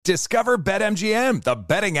Discover BetMGM, the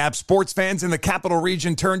betting app sports fans in the capital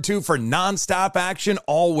region turn to for nonstop action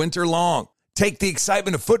all winter long. Take the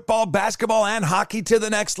excitement of football, basketball, and hockey to the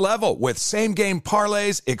next level with same-game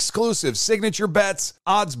parlays, exclusive signature bets,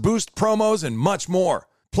 odds boost promos, and much more.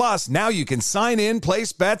 Plus, now you can sign in,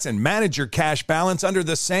 place bets, and manage your cash balance under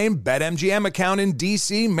the same BetMGM account in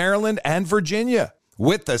D.C., Maryland, and Virginia.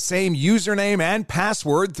 With the same username and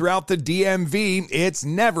password throughout the DMV, it's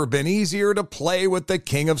never been easier to play with the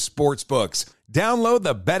king of sportsbooks. Download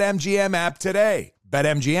the BetMGM app today.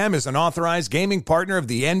 BetMGM is an authorized gaming partner of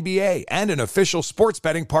the NBA and an official sports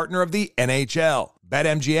betting partner of the NHL.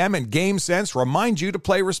 BetMGM and GameSense remind you to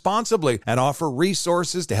play responsibly and offer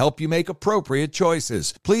resources to help you make appropriate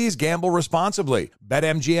choices. Please gamble responsibly.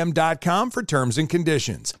 BetMGM.com for terms and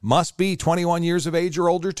conditions. Must be 21 years of age or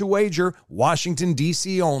older to wager. Washington,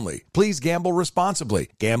 D.C. only. Please gamble responsibly.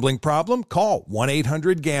 Gambling problem? Call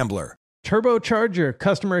 1-800-GAMBLER. Turbocharge your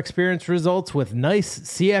customer experience results with NICE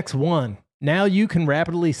CX1. Now you can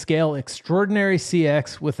rapidly scale extraordinary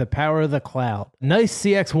CX with the power of the cloud. NICE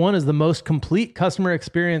CX1 is the most complete customer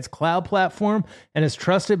experience cloud platform and is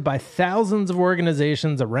trusted by thousands of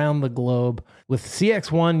organizations around the globe. With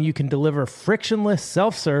CX1, you can deliver frictionless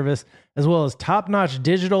self-service as well as top-notch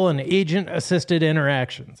digital and agent-assisted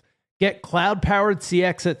interactions. Get cloud-powered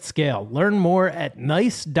CX at scale. Learn more at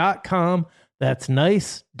nice.com. That's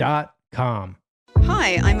nice.com.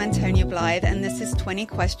 Hi, I'm Antonia Blythe, and this is 20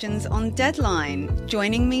 Questions on Deadline.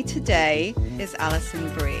 Joining me today is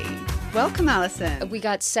Alison Brie. Welcome, Alison. We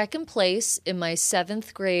got second place in my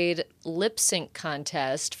 7th grade lip sync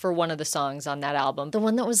contest for one of the songs on that album. The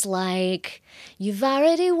one that was like, "You've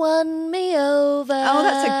already won me over." Oh,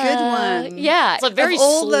 that's a good one. Yeah. It's a very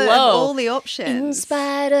slow. Of all the options. In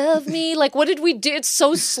spite of me. Like, what did we do? It's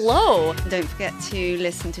so slow. Don't forget to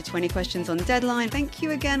listen to 20 Questions on Deadline. Thank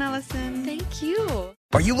you again, Alison. Thank you.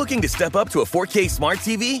 Are you looking to step up to a 4K smart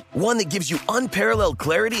TV? One that gives you unparalleled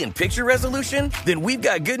clarity and picture resolution? Then we've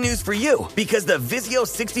got good news for you, because the Vizio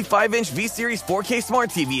 65-inch V-Series 4K smart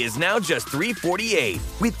TV is now just $348.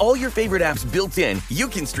 With all your favorite apps built in, you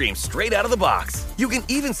can stream straight out of the box. You can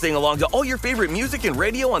even sing along to all your favorite music and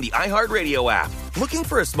radio on the iHeartRadio app. Looking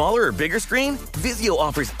for a smaller or bigger screen? Vizio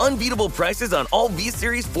offers unbeatable prices on all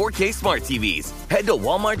V-Series 4K smart TVs. Head to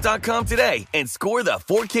Walmart.com today and score the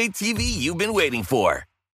 4K TV you've been waiting for.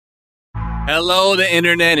 Hello, the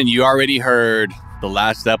internet, and you already heard the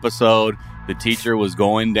last episode. The teacher was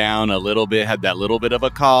going down a little bit, had that little bit of a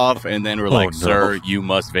cough, and then we're like, sir, you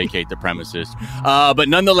must vacate the premises. But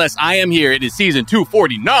nonetheless, I am here. It is season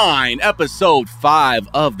 249, episode 5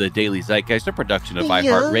 of the Daily Zeitgeist, a production of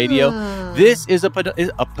iHeartRadio. This is a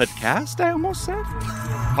podcast, I almost said.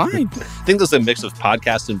 Fine. I think there's a mix of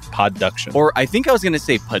podcast and podduction. Or I think I was going to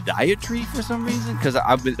say podiatry for some reason, because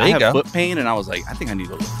I have foot pain, and I was like, I think I need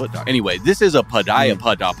a little foot doctor. Anyway, this is a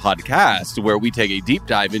podcast where we take a deep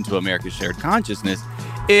dive into America's shared consciousness.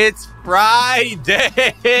 It's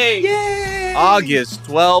Friday! Yay! August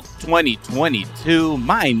 12th, 2022.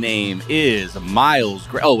 My name is Miles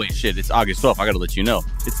Gray. Oh, wait, shit. It's August 12th. I got to let you know.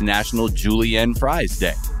 It's National Julienne Fries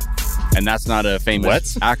Day. And that's not a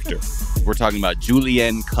famous actor. We're talking about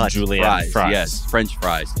julienne cut fries. Yes, French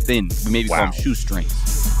fries. Thin. We maybe call them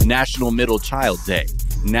shoestrings. National Middle Child Day.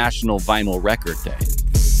 National Vinyl Record Day.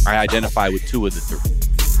 I identify with 2 of the 3.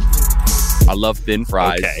 I love thin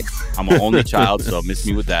fries. Okay. I'm an only child, so miss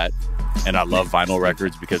me with that. And I love vinyl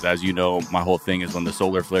records because, as you know, my whole thing is when the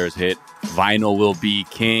solar flares hit, vinyl will be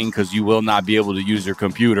king because you will not be able to use your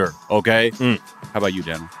computer. Okay? How about you,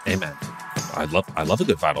 Daniel? Amen. I love a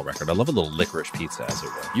good vinyl record. I love a little licorice pizza, as it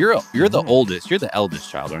were. You're the oldest. You're the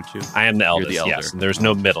eldest child, aren't you? I am the eldest, You're the elder. Yes. And there's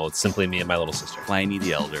no middle. It's simply me and my little sister. Pliny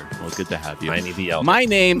the Elder. Well, good to have you. Pliny the Elder. My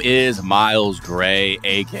name is Miles Gray,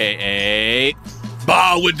 a.k.a.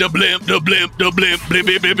 Bow with the blimp, blimpy,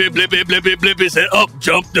 blimpy, said up,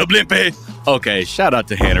 jump the blimpy. Okay, shout out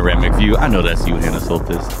to Hannah Remickview. I know that's you, Hannah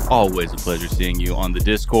Soltis. Always a pleasure seeing you on the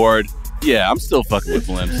Discord. Yeah, I'm still fucking with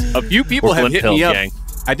blimps. A few people have hit me up. Gang.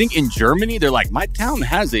 I think in Germany, they're like, my town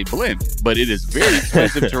has a blimp, but it is very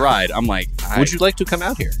expensive to ride. I'm like, would you like to come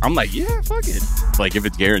out here? I'm like, yeah, fuck it. Like, if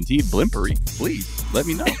it's guaranteed blimpery, please let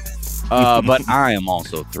me know. But I am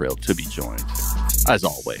also thrilled to be joined, as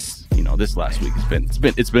always. You know, this last week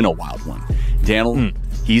it's been a wild one. Daniel,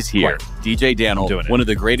 he's here. Right. DJ Daniel, one of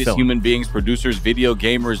the greatest human beings, producers, video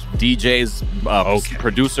gamers, DJs,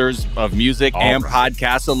 producers of music and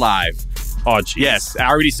podcasts alive. Oh, jeez. Yes, I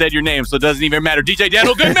already said your name, so it doesn't even matter. DJ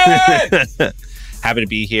Daniel Goodman! Happy to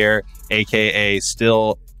be here, a.k.a.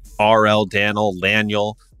 still RL Daniel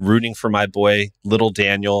Laniel, rooting for my boy, little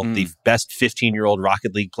Daniel, the best 15-year-old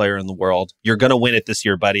Rocket League player in the world. You're going to win it this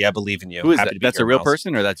year, buddy. I believe in you. Who is that? That's a real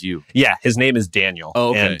person or that's you? Yeah, his name is Daniel. Oh,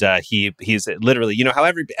 okay. And he's literally, you know how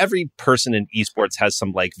every person in esports has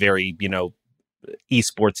some like very, you know,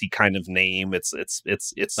 esportsy kind of name. It's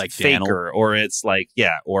like Faker, or it's like,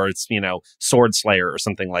 or it's, you know, Sword Slayer or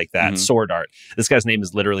something like that. Sword Art. This guy's name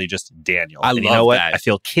is literally just Daniel. And you love know what? that. I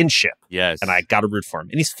feel kinship. Yes. And I got to root for him.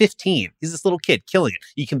 And he's 15. He's this little kid killing it.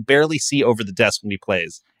 You can barely see over the desk when he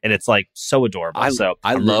plays. And it's like so adorable. I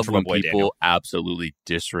love when people Daniel. Absolutely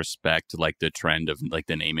disrespect like the trend of like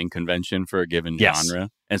the naming convention for a given genre.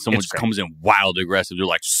 And someone just comes in wild aggressive. They're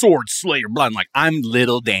like, Sword Slayer, blah. I'm like, I'm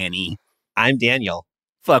little Danny. I'm Daniel.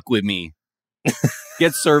 Fuck with me.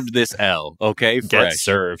 Get served this L, okay? Fresh. Get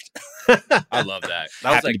served. I love that.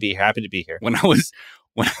 Happy to be here. When I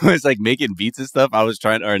was like making beats and stuff, I was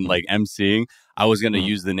trying to like emceeing. I was gonna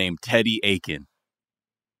use the name Teddy Aiken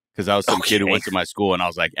because I was some kid who went to my school, and I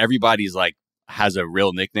was like, everybody's like has a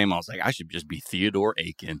real nickname. I was like, I should just be Theodore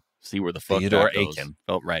Aiken. See where the fuck Theodore that goes. Aiken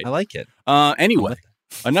felt right. I like it. Anyway.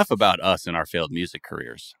 Enough about us and our failed music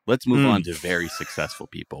careers. Let's move on to very successful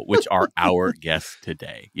people, which are our guests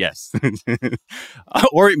today. Yes.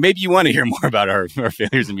 Or maybe you want to hear more about our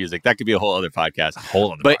failures in music. That could be a whole other podcast.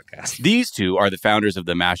 Podcast. These two are the founders of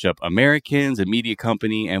the Mashup Americans, a media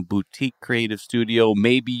company and boutique creative studio.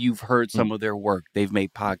 Maybe you've heard some of their work. They've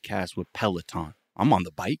made podcasts with Peloton. I'm on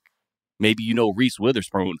the bike. Maybe you know Reese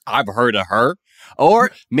Witherspoon. I've heard of her.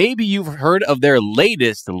 Or maybe you've heard of their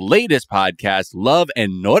latest podcast, Love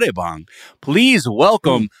and Norebang. Please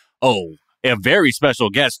welcome, a very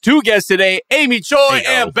special guest. Two guests today, Amy Choi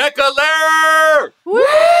and Becca Lair. Woo!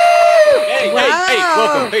 Hey,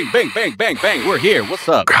 welcome. Bang. We're here. What's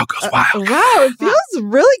up? Crowd goes wild. Wow, it feels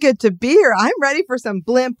really good to be here. I'm ready for some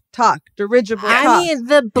blimp talk, dirigible talk. I mean,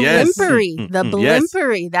 the blimpery.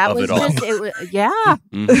 That was just, yeah.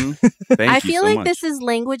 I feel like this is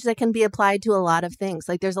language that can be applied to a lot of things.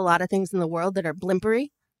 Like there's a lot of things in the world that are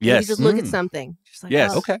blimpery. Yes. You just look at something. Just like,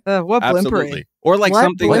 yes. Okay. What blimpery? Absolutely. Or like what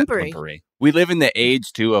something blimpery? We live in the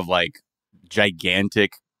age too of like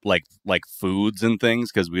gigantic like foods and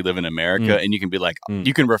things because we live in America and you can be like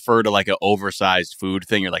you can refer to like an oversized food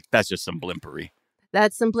thing. You're like, that's just some blimpery.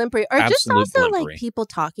 That's some blimpery. Or Absolute just also blimpery. like people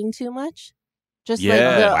talking too much. Just Yeah.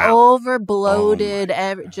 like the Wow. over bloated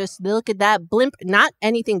just look at that blimp. Not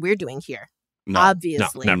anything we're doing here. No,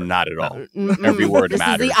 Obviously. No, not at all. Every word this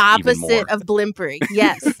matters. This is the even more. opposite of blimpery.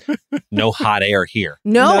 Yes. No hot air here.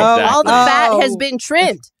 No, Exactly. all the fat has been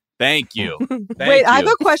trimmed. Thank you. Wait, I have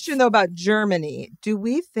a question though about Germany. Do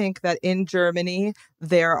we think that in Germany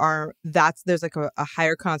there's like a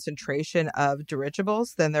higher concentration of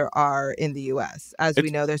dirigibles than there are in the U.S.? As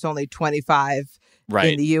we know, there's only 25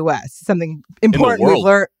 in the U.S. Something important we've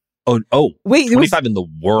learned. Wait, 25 in the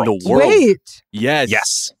world. Wait.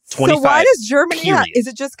 Yes. 25. So why does Germany have? period. Is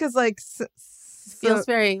it just because like Feels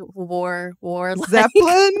very war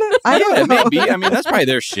Zeppelin? I don't know. Maybe. I mean, that's probably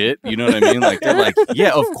their shit. You know what I mean? Like they're like,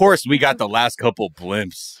 yeah, of course we got the last couple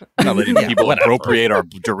blimps. I'm not letting people appropriate our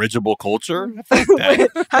dirigible culture. Fuck that.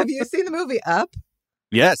 Wait, have you seen the movie Up?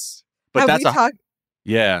 Yes, but Have that's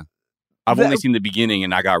yeah. I've only seen the beginning,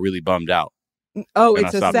 and I got really bummed out. Oh, And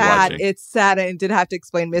it's I a stopped sad. watching. It's sad. I did have to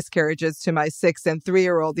explain miscarriages to my 6 and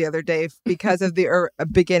 3-year-old the other day because of the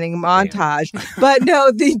beginning montage. But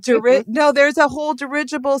no, there's a whole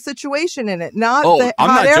dirigible situation in it. Not the I'm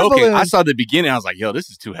hot not air joking. balloon. I saw the beginning. I was like, yo, this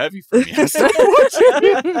is too heavy for me.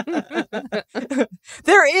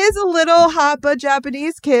 There is a little Hapa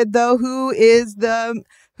Japanese kid though who is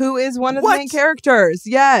one of the main characters.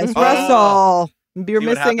 Yes, Russell. You're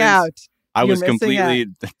missing out. I was completely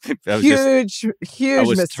huge I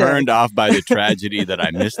was mistake. turned off by the tragedy that I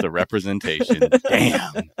missed the representation.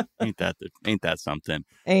 Damn, ain't that something?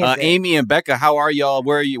 Amy and Becca, how are y'all?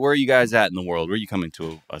 Where are you guys at in the world? Where are you coming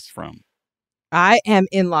to us from? I am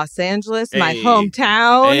in Los Angeles, my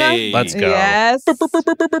hometown. Hey. Let's go. Yes.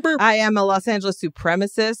 I am a Los Angeles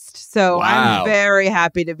supremacist, so I'm very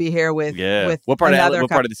happy to be here with what part of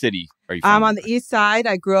the city are you from? I'm on the east side.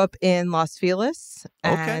 I grew up in Los Feliz,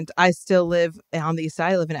 and I still live on the east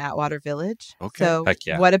side. I live in Atwater Village. Okay. So Heck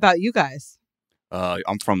yeah. what about you guys?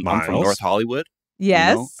 I'm from North Hollywood.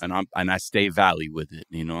 Yes. You know, and I stay Valley with it.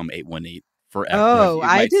 You know, I'm 818. Forever. Oh,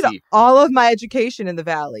 I did all of my education in the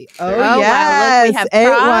Valley. Oh, wow. Yes. Look, we have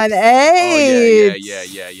 818. Oh,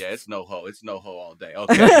 yeah. It's no ho. It's no ho all day.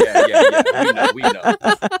 Okay. Yeah. We know.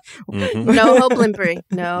 No ho blimpery.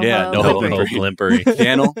 No ho blimpery.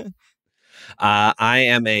 Daniel? I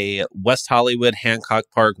am a West Hollywood, Hancock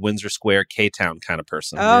Park, Windsor Square, K-Town kind of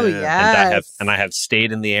person. Oh, yeah. And I have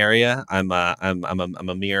stayed in the area. I'm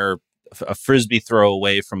a mere a frisbee throw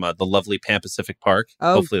away from the lovely Pan Pacific Park.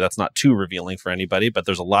 Oh. Hopefully that's not too revealing for anybody, but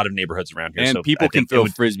there's a lot of neighborhoods around here. And so people can throw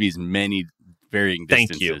frisbees many varying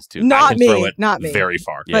distances, thank you. too. Not me, throw it not me. very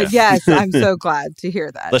far. But yes, I'm so glad to hear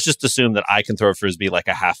that. Let's just assume that I can throw a frisbee like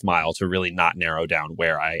a half mile to really not narrow down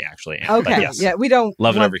where I actually am. Okay, But yes, yeah, we don't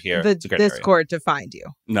love it want over here. the It's a great Discord to find you.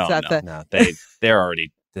 No, no, they're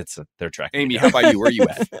already. They're tracking. Amy, how about you? Where are you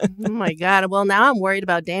at? Oh my God. Well, now I'm worried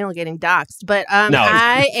about Daniel getting doxxed. But No.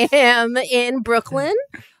 I am in Brooklyn,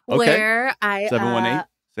 where I 718,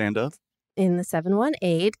 stand up. in the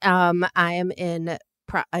 718. I am in.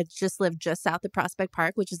 I just live just south of Prospect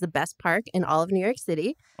Park, which is the best park in all of New York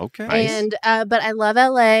City. Okay. And but I love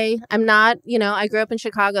LA. I'm not, I grew up in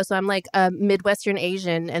Chicago, so I'm like a Midwestern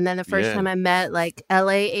Asian. And then the first time I met like LA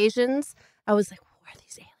Asians, I was like, who are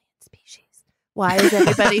these alien species? Why is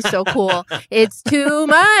everybody so cool? It's too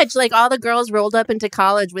much. Like all the girls rolled up into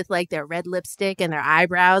college with like their red lipstick and their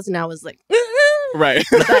eyebrows, and I was like, right.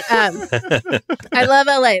 But I love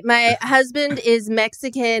LA. My husband is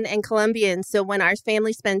Mexican and Colombian, so when our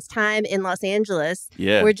family spends time in Los Angeles,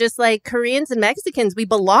 we're just like Koreans and Mexicans. We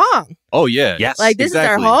belong. Oh yeah, yes. Like this is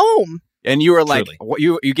our home. And you were like,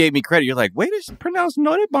 you gave me credit. You're like, wait, it's pronounced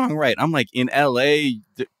Norebang right. I'm like, in LA,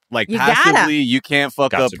 like You passively, gotta. you can't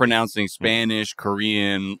fuck Got up to. pronouncing Spanish,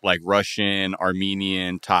 Korean, like Russian,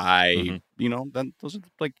 Armenian, Thai. You know, then those are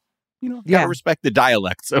like, gotta respect the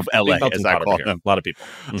dialects of LA, as I call them. A lot of people.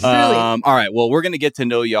 All right. Well, we're going to get to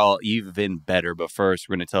know y'all even better. But first,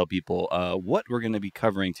 we're going to tell people what we're going to be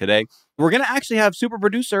covering today. We're going to actually have super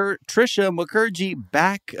producer Trisha Mukherjee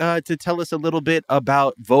back to tell us a little bit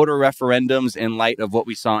about voter referendums in light of what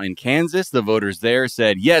we saw in Kansas. The voters there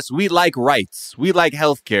said, yes, we like rights. We like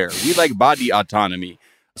healthcare. We like body autonomy.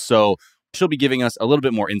 So she'll be giving us a little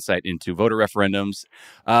bit more insight into voter referendums.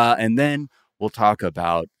 And then we'll talk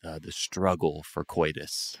about the struggle for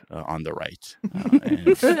coitus on the right.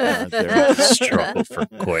 Their struggle for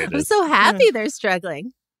coitus. I'm so happy they're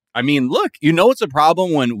struggling. I mean, look, it's a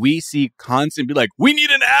problem when we see constant be like, we need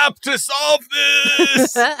an app to solve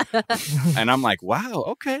this. And I'm like, wow,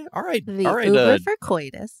 okay, all right. The all right, Uber for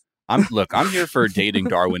coitus. I'm here for dating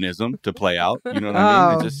Darwinism to play out. You know what I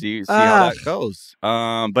mean? And just see how that goes.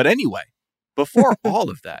 But anyway, before all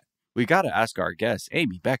of that, we got to ask our guest,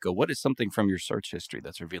 Amy, Becca, what is something from your search history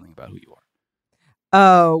that's revealing about who you are?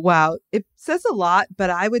 Oh, wow. It says a lot, but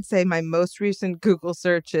I would say my most recent Google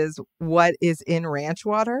search is what is in ranch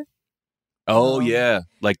water. Oh, yeah.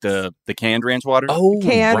 Like the canned ranch water? Oh,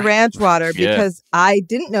 Canned ranch water, Yeah. because I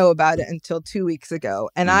didn't know about it until 2 weeks ago.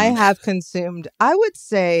 And I have consumed, I would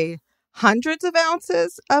say, hundreds of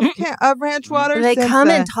ounces of ranch water. They since come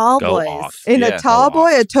in then. tall Go boys. off. In Yeah, a tall go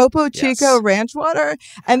boy, a Topo Chico Yes. ranch water.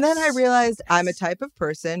 And then I realized I'm a type of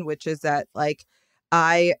person, which is that like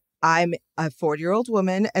I'm a 40-year-old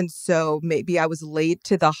woman. And so maybe I was late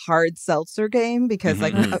to the hard seltzer game because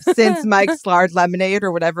like since Mike's Lard Lemonade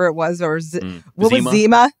or whatever it was, or what was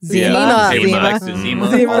Zima? Yeah. Zima. Likes the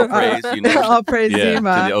Zima. Zima. All praise, All praise yeah,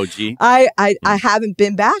 Zima. to the OG. I haven't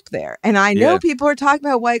been back there. And I know Yeah. people are talking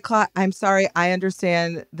about White Claw. I'm sorry. I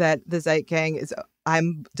understand that the Zeit Gang is,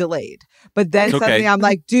 I'm delayed. But then It's okay. suddenly I'm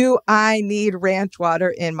like, do I need ranch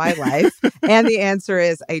water in my life? And the answer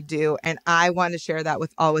is I do. And I want to share that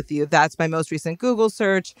with you. That's my most recent Google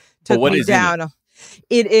search. Took what me is in down.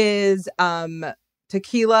 It is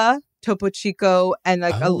tequila, Topo Chico, and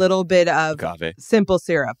like a little bit of Agave. simple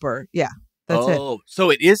syrup that's it. So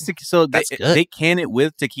it is. So That's good. they can it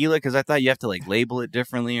with tequila, because I thought you have to like label it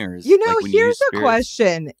differently, or is, You know, like, when you here's use a spirits?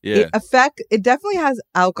 question. Yeah. It definitely has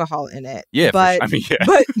alcohol in it. Yeah, for but sure. I mean, yeah.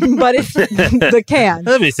 but it's the can.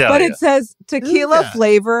 Let me tell But you. it says tequila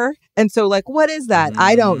flavor, and so like, what is that?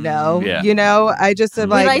 I don't know. Yeah. You know, I just am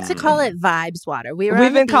We like, like to call it vibes water. We've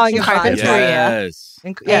been calling it vibes Carpinteria. Yes.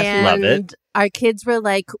 yes. Love it. And our kids were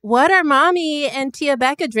like, what are mommy and Tia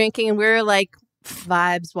Becca drinking? And we were like,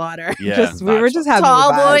 vibes water. Yeah. we were just having Tall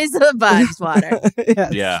a vibe. boys of vibes water.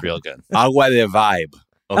 Yes. Yeah. Real good. Agua de vibe.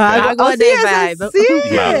 Okay. Agua de vibe.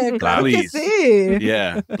 Yeah, Claro que please. sí.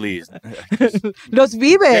 Yeah, please. Los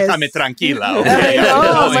vives. Déjame tranquila. I Okay? know,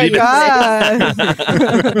 Don't oh my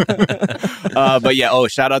God. But yeah,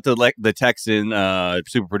 shout out to the Texan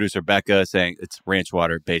super producer Becca saying it's ranch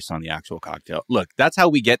water based on the actual cocktail. Look, that's how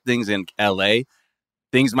we get things in LA.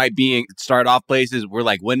 Things might start off places. We're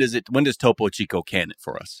like, when does Topo Chico can it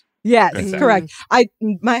for us? Yes, Exactly. correct.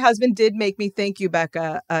 My husband did make me thank you,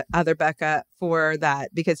 Becca, other Becca, for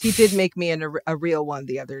that, because he did make me a real one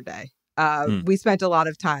the other day. We spent a lot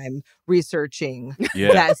of time researching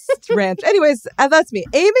best ranch. Anyways, that's me.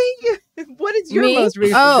 Amy? What is your most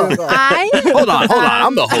recent Google? Hold on.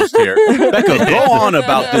 I'm the host here. Becca, go on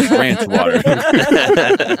about this ranch water.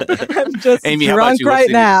 I'm just Amy, drunk right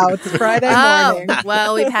now. It's Friday morning.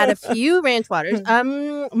 Well, we've had a few ranch waters.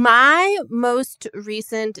 My most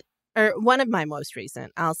recent, or one of my most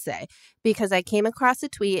recent, I'll say, because I came across a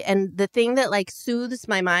tweet, and the thing that like soothes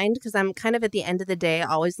my mind, because I'm kind of at the end of the day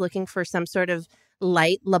always looking for some sort of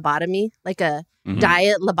light lobotomy, like a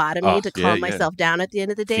diet lobotomy to calm myself down at the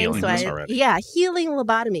end of the day. Feeling healing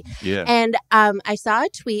lobotomy. Yeah. And I saw a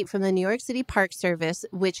tweet from the New York City Park Service,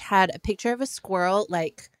 which had a picture of a squirrel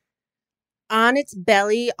like on its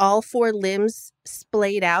belly, all four limbs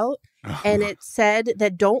splayed out. And it said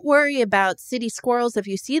that don't worry about city squirrels if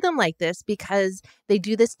you see them like this, because they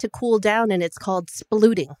do this to cool down, and it's called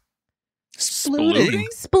splooting. Splooting?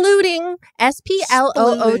 Splooting.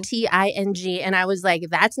 SPLOOTING. And I was like,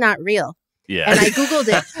 that's not real. Yeah. And I Googled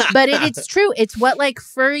it. But it's true. It's what like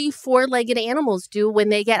furry four-legged animals do when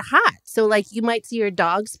they get hot. So like you might see your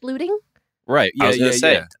dog splooting. Right. Yeah, I was gonna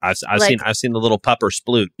say, yeah. I've seen the little pupper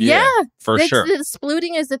sploot. Yeah, for sure. The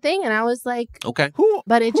splooting is the thing, and I was like, okay.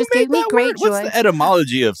 But it just gave me great joy. What's the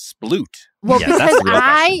etymology of sploot? Well, Yeah, because that's the real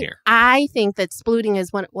question here. I think that splooting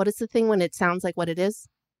is what is the thing when it sounds like what it is?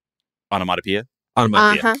 Onomatopoeia?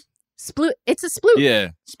 Uh-huh. Sploot. It's a sploot. Yeah.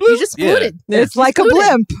 You just splooted. It's like a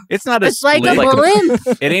blimp. It's not a It's split. like a blimp.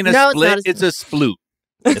 It ain't a No, split. it's It's a sploot.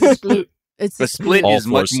 It's a sploot. It's A split All is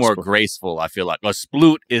much four more split. graceful, I feel like. A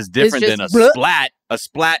sploot is different just than a sploot. splat. A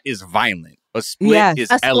splat is violent. A split Yes. is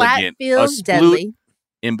A splat elegant. feels a sploot deadly.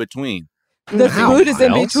 in between. The food is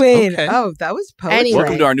in Miles. between. Okay. Oh, that was poetry. Anyway.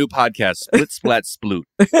 Welcome to our new podcast, Split Splat Sploot.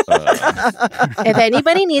 If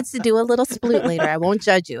anybody needs to do a little sploot later, I won't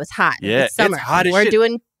judge you. It's hot. Yeah, It's summer. it's hot as We're shit.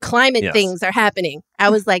 doing climate Yes. things are happening. I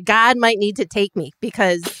was like, God might need to take me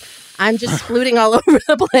because I'm just splooting all over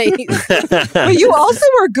the place. But you also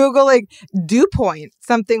were Googling dew point,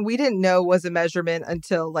 something we didn't know was a measurement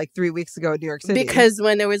until like 3 weeks ago in New York City. Because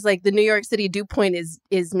when there was like the New York City dew point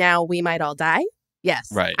is now we might all die. Yes.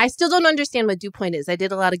 Right. I still don't understand what dew point is. I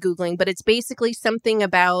did a lot of Googling, but it's basically something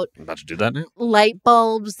about I'm about to do that now. light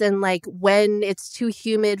bulbs and like when it's too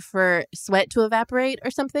humid for sweat to evaporate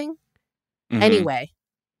or something. Mhm. Anyway,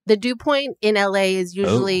 the dew point in LA is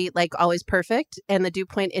usually like always perfect. And the dew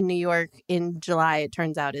point in New York in July, it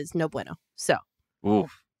turns out, is no bueno. So, Ooh.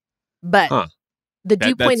 but Huh. the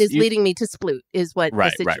dew point that's- is leading me to sploot is what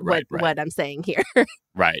Right, the right. what I'm saying here.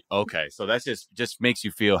 Right. Okay. So that's just makes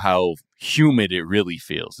you feel how humid it really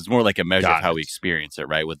feels. It's more like a measure Got of how it. we experience it,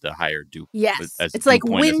 right? With the higher dew. Yes. As It's dew like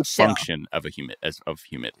point as wind a chill. function of of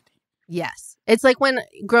humidity. Yes. It's like when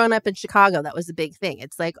growing up in Chicago, that was a big thing.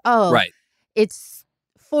 It's like, oh, Right. it's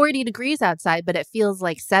 40 degrees outside, but it feels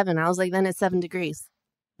like 7. I was like, then it's 7 degrees.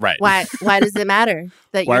 Right. Why does it matter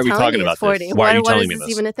that Why you're are we telling talking me about it's 40? this? Why are you Why telling is me this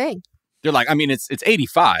this? even a thing? They're like, I mean, it's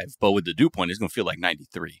 85, but with the dew point, it's going to feel like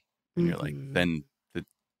 93. And you're like, then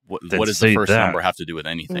what Then does the say first that. number have to do with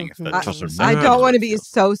anything? If Mhm. that doesn't I matter? don't want to be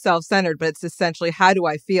so self-centered, but it's essentially how do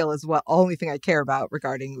I feel is what only thing I care about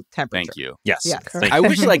regarding temperature. Thank you. Yes. Yes. Thank I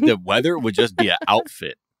wish like the weather would just be an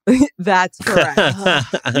outfit. That's correct.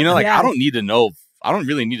 You know, like Yes. I don't need to know. I don't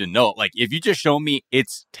really need to know. Like if you just show me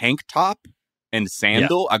it's tank top and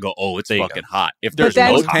sandal, I go, oh, it's There you fucking hot. If But there's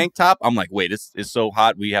then- no tank top, I'm like, wait, it's so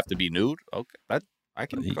hot we have to be nude. Okay, that I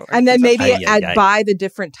can. Go, And then maybe Ay, ay, ay. by the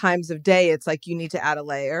different times of day, it's like you need to add a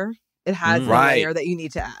layer. It has a Right. layer that you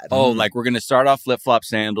need to add. oh, like we're gonna start off flip flop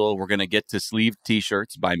sandal. We're gonna get to sleeve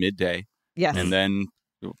t-shirts by midday, Yes. and then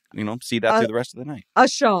see that through the rest of the night. A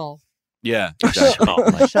shawl. Yeah. A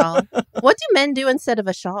Exactly. shawl. What do men do instead of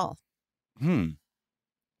a shawl?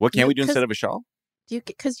 What can we do 'Cause- instead of a shawl?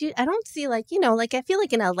 Because I don't see like like I feel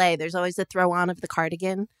like in LA there's always the throw on of the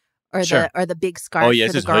cardigan or Sure. the big scarf Oh yeah, for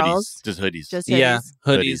it's the just girls. hoodies. Just hoodies. Just Yeah, hoodies.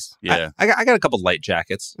 hoodies. Yeah. I got a couple light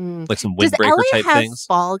jackets, Mm. like some Does windbreaker LA type have things.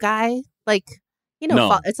 Fall Guy? Like No.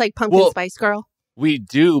 fall, it's like Pumpkin Well- Spice Girl. We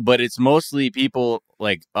do, but it's mostly people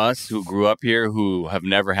like us who grew up here who have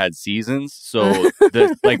never had seasons. So,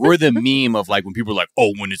 we're the meme of like when people are like,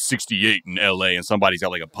 "Oh, when it's 68 in LA and somebody's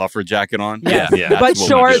got like a puffer jacket on." Yeah. that's But what we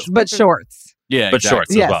shorts, do. but shorts. Yeah, But exactly.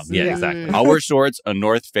 shorts Yes. as well. Yeah, Yeah. exactly. I'll wear shorts, a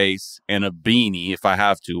North Face, and a beanie if I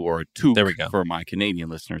have to, or a toque. There we go. For my Canadian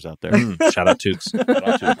listeners out there. Shout out Tukes.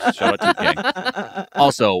 Shout out to gang.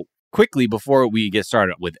 Also, quickly before we get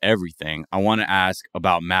started with everything, I want to ask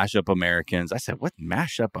about Mashup Americans. I said, "What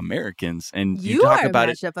Mashup Americans?" And you talk are about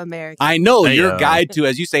it. Mashup American. I know Hey, your guide to,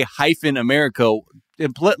 as you say, hyphen America.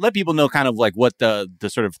 Let people know kind of like what the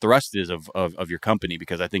sort of thrust is of your company,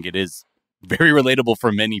 because I think it is very relatable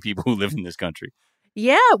for many people who live in this country.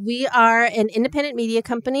 Yeah, we are an independent media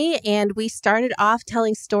company, and we started off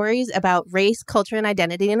telling stories about race, culture, and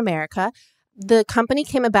identity in America. The company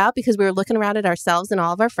came about because we were looking around at ourselves and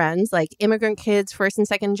all of our friends, like immigrant kids, first and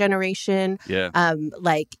second generation,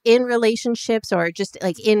 like in relationships or just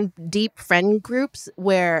like in deep friend groups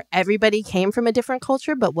where everybody came from a different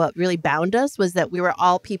culture. But what really bound us was that we were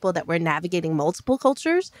all people that were navigating multiple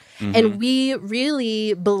cultures. Mm-hmm. And we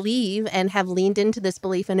really believe and have leaned into this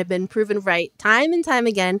belief and have been proven right time and time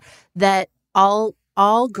again that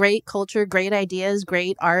all great culture, great ideas,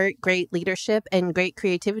 great art, great leadership, and great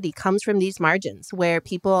creativity comes from these margins where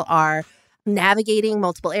people are navigating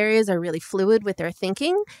multiple areas, are really fluid with their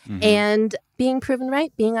thinking, and being proven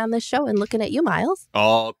right, being on this show and looking at you, Miles.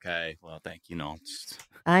 Okay. Well, thank you.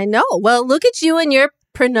 I know. Well, look at you and your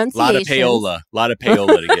pronunciation. A lot of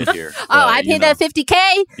payola to get here. I paid that $50K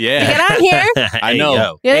to get on here. I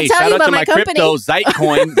know. Hey, shout out to my company. crypto,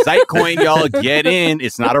 Zitecoin. Zitecoin, y'all, get in.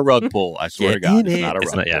 It's not a rug pull. I swear to God, it's not a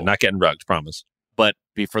rug pull. Yeah, not getting rugged, promise. But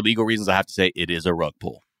for legal reasons, I have to say it is a rug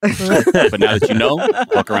pull. But now that you know,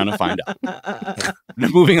 walk around and find out. Now,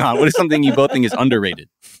 moving on. What is something you both think is underrated?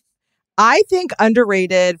 I think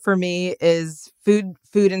underrated for me is food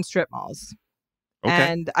in strip malls.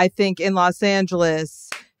 Okay. And I think in Los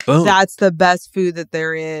Angeles, that's the best food that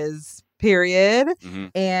there is, period. Mm-hmm.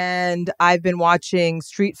 And I've been watching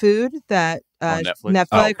Street Food, that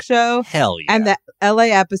Netflix show. Hell yeah. And the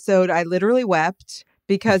LA episode, I literally wept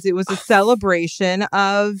because it was a celebration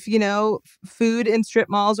of, food in strip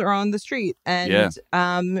malls or on the street. And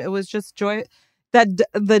it was just joy. That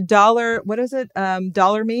the dollar, what is it?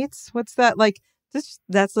 Dollar meats? What's that? Like,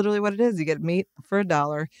 that's literally what it is. You get meat for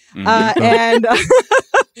 $1.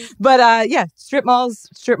 Strip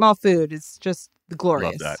mall food is just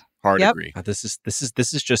glorious. Love that. Hard agree. This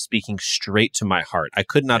is just speaking straight to my heart. I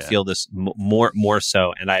could not feel this more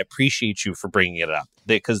so, and I appreciate you for bringing it up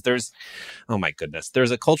because there's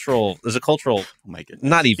a cultural. Oh my goodness,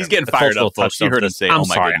 not even. He's getting fired up, folks. You heard him say, I'm "Oh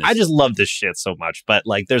my sorry, goodness." I just love this shit so much, but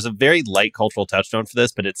like, there's a very light cultural touchstone for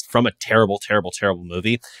this, but it's from a terrible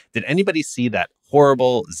movie. Did anybody see that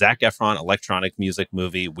horrible Zac Efron electronic music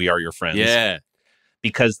movie, We Are Your Friends? Yeah,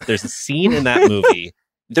 because there's a scene in that movie.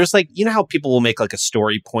 There's like, how people will make like a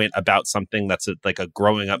story point about something that's like a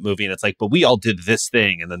growing up movie. And it's like, but we all did this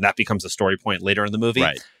thing. And then that becomes a story point later in the movie.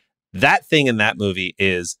 Right. That thing in that movie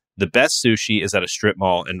is the best sushi is at a strip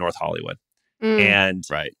mall in North Hollywood. And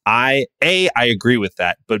I agree with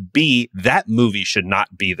that. But B, that movie should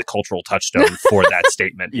not be the cultural touchstone for that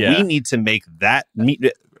statement. We need to make that.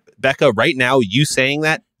 Becca, right now, you saying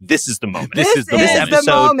that, this is the moment. This episode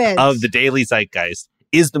moment of the Daily Zeitgeist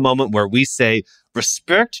is the moment where we say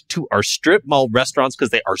respect to our strip mall restaurants because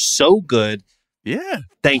they are so good. Yeah.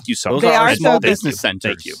 Thank you so much. Those are small so business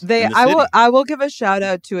centers. Thank you. I will give a shout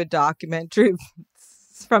out to a documentary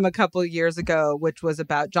from a couple of years ago, which was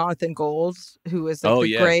about Jonathan Gold, who is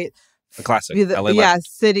great. A classic.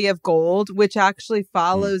 City of Gold, which actually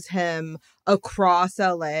follows him across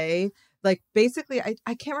LA. Like, basically, I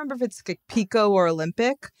can't remember if it's like Pico or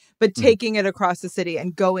Olympic, but taking it across the city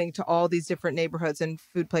and going to all these different neighborhoods and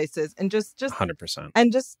food places and just 100%.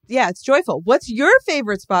 And it's joyful. What's your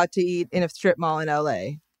favorite spot to eat in a strip mall in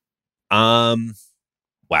LA?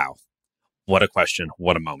 Wow. What a question.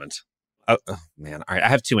 What a moment. Oh, man. All right. I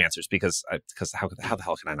have two answers because how the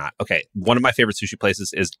hell can I not? Okay. One of my favorite sushi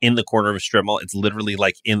places is in the corner of a strip mall. It's literally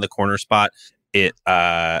like in the corner spot. It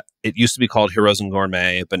used to be called Heroes and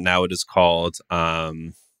Gourmet, but now it is called,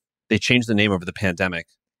 they changed the name over the pandemic.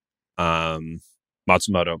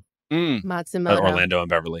 Matsumoto. Matsumoto. Orlando and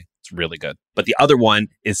Beverly. It's really good. But the other one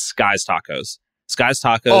is Sky's Tacos. Sky's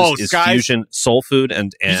Tacos is fusion soul food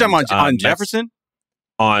and you talking on Jefferson?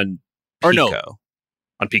 On Pico. Or no?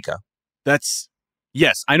 On Pico.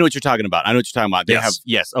 Yes, I know what you're talking about. They have,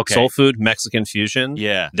 okay. Soul food, Mexican fusion.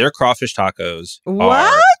 Yeah. Their crawfish tacos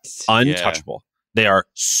are untouchable. They are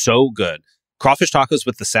so good. Crawfish tacos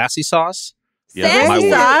with the sassy sauce. Sassy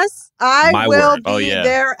sauce? I will be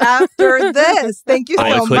there after this. Thank you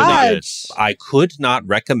so much. I could not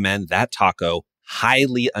recommend that taco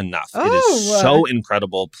highly enough. It is so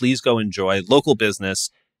incredible. Please go enjoy. Local business.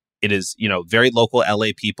 It is, very local LA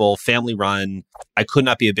people, family run. I could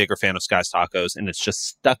not be a bigger fan of Sky's Tacos, and it's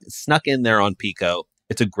just snuck in there on Pico.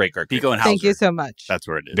 It's a great Pico and Hauser. Thank you so much. That's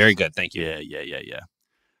where it is. Very good. Thank you. Yeah.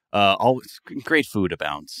 Always great food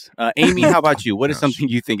abounds. Amy, how about you? What is something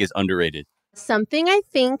you think is underrated? Something I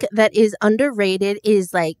think that is underrated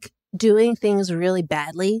is like doing things really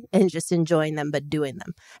badly and just enjoying them, but doing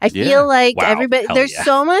them. I feel like everybody, there's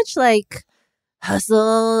so much like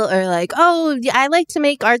hustle or like, oh, I like to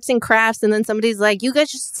make arts and crafts. And then somebody's like, you guys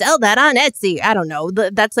should sell that on Etsy. I don't know.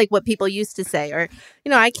 That's like what people used to say. Or,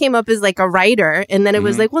 I came up as like a writer and then it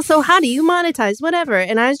was like, well, so how do you monetize? Whatever.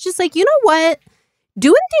 And I was just like, you know what?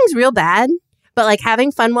 Doing things real bad, but like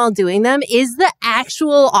having fun while doing them is the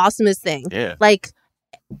actual awesomest thing. Yeah. Like,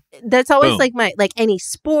 that's always like any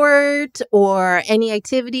sport or any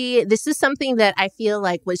activity. This is something that I feel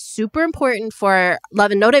like was super important for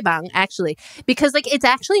Love and Norebang, actually, because like it's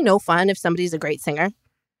actually no fun if somebody's a great singer.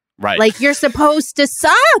 Right. Like you're supposed to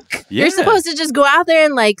suck. Yeah. You're supposed to just go out there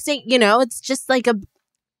and like sing, it's just like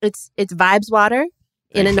it's vibes water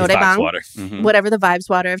in a Norebang, whatever the vibes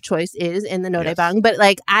water of choice is in the Norebang. Yes. But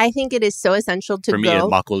like, I think it is so essential to for me, it's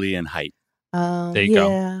makgeolli and height. There you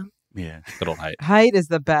go. Yeah, good old height. Height is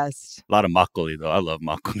the best. A lot of makgeolli, though. I love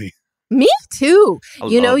makgeolli. Me too.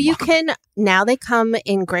 You can, now they come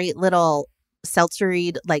in great little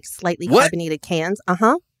seltzery, like slightly carbonated cans.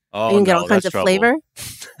 Oh, you can get all kinds of flavor.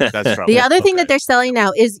 That's trouble. The other thing that they're selling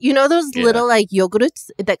now is, those little like yogurts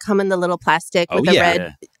that come in the the plastic with the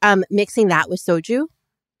red, mixing that with soju.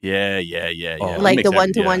 Yeah. Like the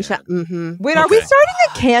one-to-one shot. Mm-hmm. Wait, are we starting a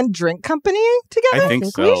canned drink company together? I think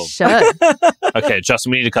so. We should. Okay,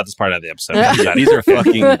 Justin, we need to cut this part out of the episode. These are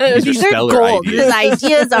fucking these are stellar gold. ideas.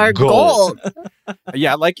 These ideas are gold.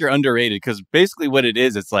 Yeah, I like you're underrated because basically what it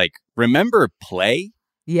is, it's like, remember play?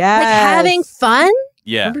 Yeah. Like having fun?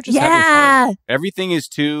 Yeah. Remember just having fun. Everything is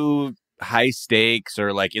too high stakes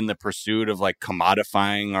or like in the pursuit of like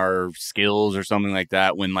commodifying our skills or something like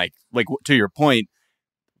that when like to your point,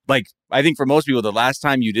 like, I think for most people, the last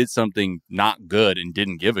time you did something not good and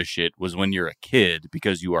didn't give a shit was when you're a kid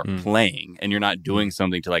because you are playing and you're not doing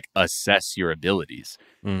something to like assess your abilities.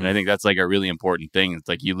 And I think that's like a really important thing. It's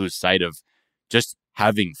like you lose sight of just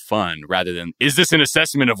having fun rather than, is this an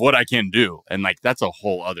assessment of what I can do? And like, that's a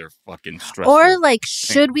whole other fucking stress. Or like,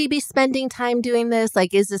 should we be spending time doing this?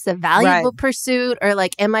 Like, is this a valuable pursuit? Or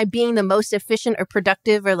like, am I being the most efficient or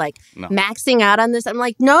productive or like maxing out on this? I'm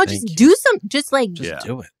like, no, just do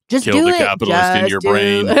do it. Just kill the capitalist in your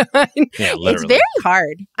brain. Yeah, literally. It's very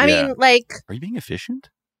hard. I mean, like... Are you being efficient?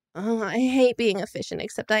 I hate being efficient,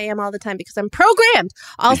 except I am all the time because I'm programmed.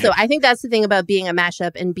 Also, I think that's the thing about being a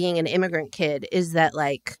mashup and being an immigrant kid is that,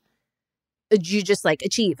 like, you just, like,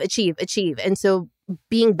 achieve. And so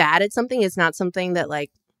being bad at something is not something that,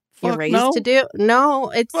 like, you're raised to do. No,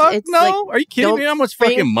 it's no. Like, are you kidding me? How much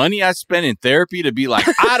fucking money I spent in therapy to be like,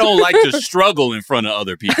 I don't like to struggle in front of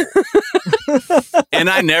other people. And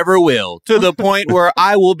I never will, to the point where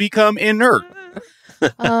I will become inert.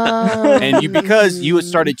 And because you would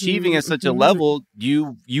start achieving at such a level,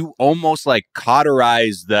 you almost like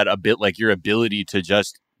cauterize that a bit, like your ability to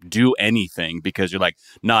just do anything because you're like,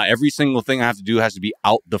 nah, every single thing I have to do has to be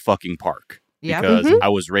out the fucking park. Yeah. Because I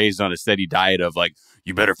was raised on a steady diet of like,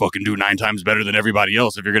 you better fucking do 9 times better than everybody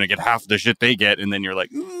else if you're going to get half the shit they get. And then you're like,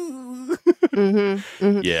 yeah.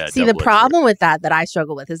 See, the problem with that I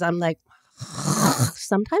struggle with is I'm like,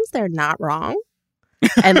 sometimes they're not wrong.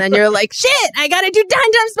 And then you're like, shit, I got to do 10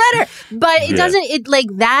 times better. But it doesn't, it like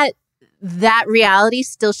that reality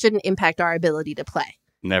still shouldn't impact our ability to play.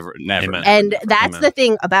 Never. And that's the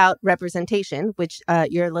thing about representation, which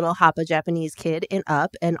your little Hapa Japanese kid in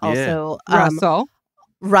Up and also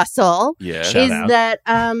Russell is that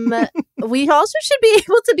we also should be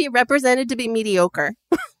able to be represented to be mediocre.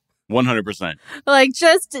 100%. Like,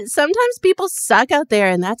 just sometimes people suck out there,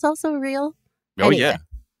 and that's also real. Oh, anyway. Yeah.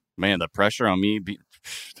 Man, the pressure on me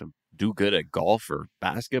to do good at golf or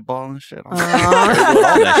basketball and shit. All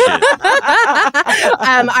that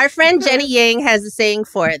shit. Our friend Jenny Yang has a saying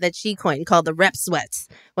for it that she coined called the rep sweats.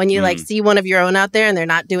 When you like see one of your own out there and they're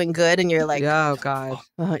not doing good and you're like, oh God,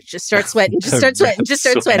 just start sweating, just start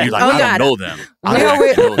sweating. Like, oh God. I don't know them.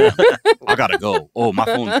 I gotta go. Oh, my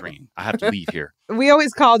phone's ringing. I have to leave here. We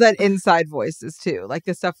always call that inside voices too. Like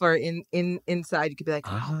the stuff where inside you could be like,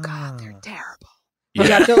 oh God, they're terrible. You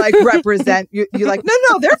have to like represent. You're like,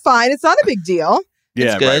 no, they're fine. It's not a big deal. Yeah,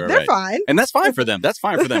 it's good. Right. They're fine. And that's fine for them.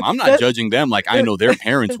 I'm not judging them like I know their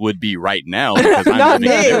parents would be right now. Because I'm not me.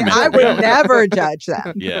 I would never judge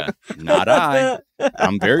them. Yeah, not I.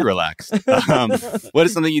 I'm very relaxed. What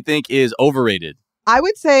is something you think is overrated? I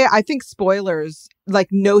would say I think spoilers, like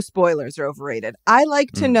no spoilers, are overrated. I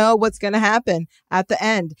like to know what's going to happen at the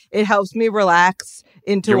end. It helps me relax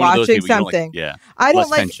into watching something. I don't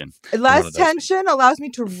like tension. Less tension allows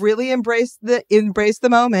me to really embrace the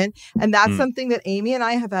moment, and that's something that Amy and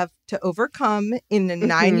I have to overcome in the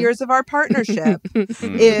 9 years of our partnership.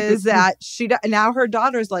 Is that now her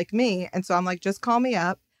daughter's like me, and so I'm like, just call me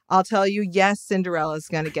up. I'll tell you, yes, Cinderella's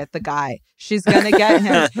going to get the guy. She's going to get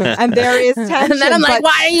him. And there is tension. And then I'm like,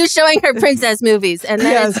 why are you showing her princess movies? And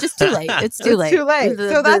then it's just too late. It's too late. Too late.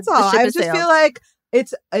 So that's all. I just feel like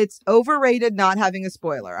it's overrated not having a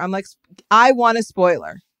spoiler. I'm like, I want a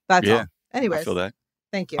spoiler. That's all. Anyways. I feel that.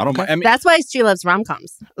 Thank you. That's why she loves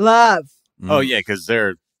rom-coms. Love. Oh, yeah, because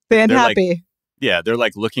they're happy. Like, they're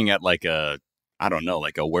like looking at like a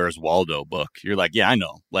Where's Waldo book. You're like, yeah, I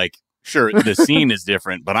know. Like, sure, the scene is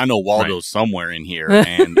different, but I know Waldo's somewhere in here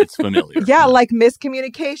and it's familiar. Yeah, like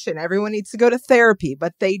miscommunication. Everyone needs to go to therapy,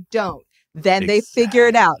 but they don't. Then they figure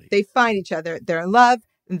it out. They find each other. They're in love.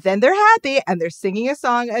 And then they're happy and they're singing a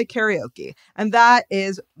song at karaoke. And that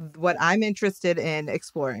is what I'm interested in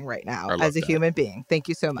exploring right now as a human being. Thank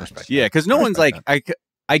you so much. Yeah, because no one's like,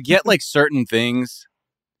 I get like certain things.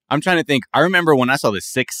 I'm trying to think. I remember when I saw The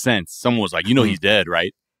Sixth Sense, someone was like, he's dead,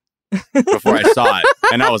 right? Before I saw it.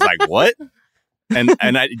 And I was like, what? And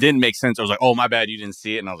it didn't make sense. I was like, oh, my bad, you didn't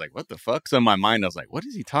see it. And I was like, what the fuck? So in my mind, I was like, what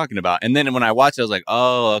is he talking about? And then when I watched it, I was like,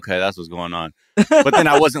 oh, okay, that's what's going on. But then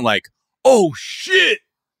I wasn't like, oh, shit.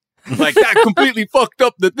 Like, that completely fucked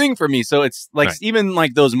up the thing for me. So it's like, even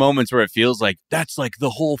like those moments where it feels like that's like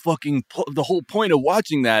the whole point of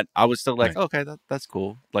watching that. I was still like, okay, that's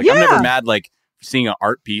cool. Like, I'm never mad, like, seeing an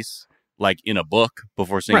art piece like in a book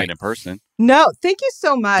before seeing it in person. No, thank you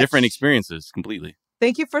so much. Different experiences completely.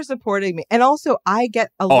 Thank you for supporting me. And also, I get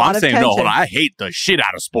a lot of tension. No, hold on. I hate the shit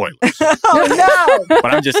out of spoilers. Oh, no.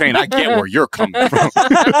 But I'm just saying, I get where you're coming from.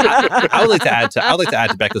 I would like to add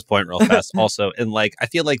to Becca's point real fast also. And like, I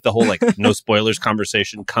feel like the whole like no spoilers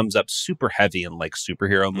conversation comes up super heavy in like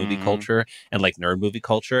superhero movie culture and like nerd movie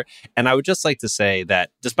culture. And I would just like to say that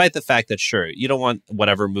despite the fact that, sure, you don't want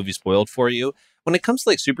whatever movie spoiled for you, when it comes to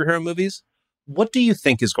like superhero movies, what do you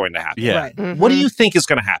think is going to happen? Yeah. Right. Mm-hmm. What do you think is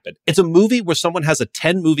going to happen? It's a movie where someone has a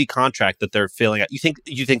 10-movie contract that they're filling out. You think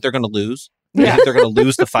they're going to lose? You think they're going to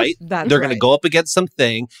lose the fight? They're going to go up against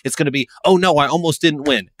something. It's going to be, oh no, I almost didn't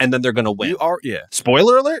win. And then they're going to win.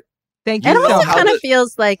 Spoiler alert? Thank you. It also kind of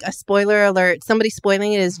feels like a spoiler alert. Somebody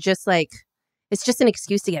spoiling it is just like, it's just an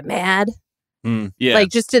excuse to get mad. Like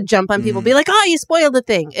just to jump on people, be like, oh, you spoiled the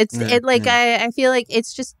thing. I feel like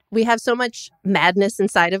it's just, we have so much madness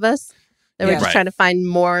inside of us that we're just trying to find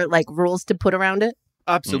more like rules to put around it.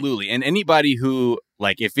 Absolutely. And anybody who,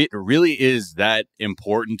 like, if it really is that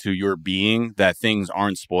important to your being that things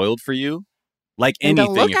aren't spoiled for you, like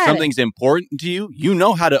anything, if something's important to you, you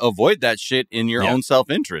know how to avoid that shit in your own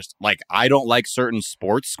self-interest. Like, I don't like certain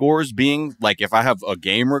sports scores being, like, if I have a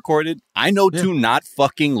game recorded, I know to not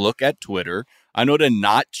fucking look at Twitter. I know to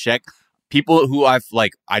not check. People who I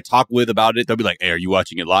talk with about it, they'll be like, hey, are you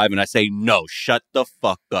watching it live? And I say, no, shut the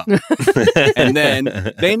fuck up. And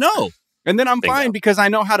then they know. And then I'm fine because I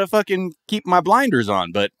know how to fucking keep my blinders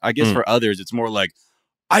on. But I guess for others, it's more like,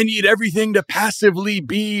 I need everything to passively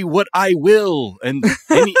be what I will. And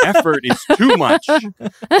any effort is too much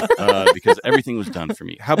because everything was done for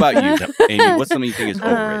me. How about you, Amy? What's something you think is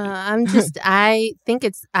overrated?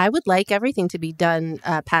 I would like everything to be done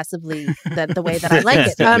passively the way that I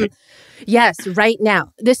like it. Yes, right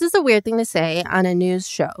now. This is a weird thing to say on a news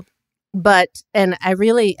show. And I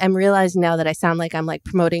really am realizing now that I sound like I'm like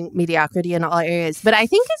promoting mediocrity in all areas. But I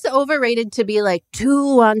think it's overrated to be like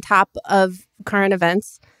too on top of current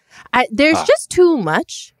events. There's just too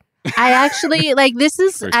much. I actually like this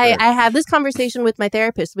is I have this conversation with my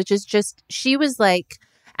therapist, which is just she was like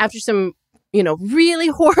after some really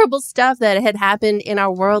horrible stuff that had happened in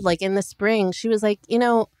our world, like in the spring, she was like,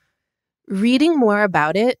 reading more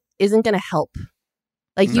about it isn't going to help.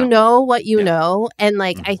 Like, you know what you know. And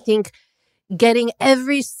like, I think getting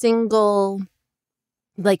every single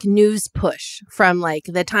like news push from like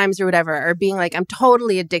the Times or whatever, or being like, I'm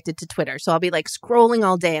totally addicted to Twitter. So I'll be like scrolling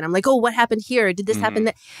all day and I'm like, oh, what happened here? Did this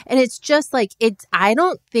happen? And it's just like, I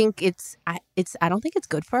don't think it's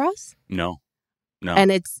good for us. No.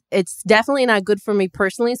 And it's definitely not good for me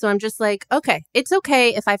personally. So I'm just like, okay, it's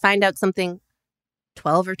okay if I find out something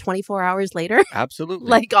 12 or 24 hours later. Absolutely.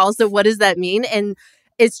 Like, also, what does that mean? And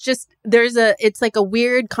it's just, it's like a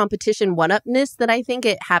weird competition one-upness that I think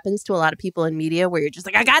it happens to a lot of people in media where you're just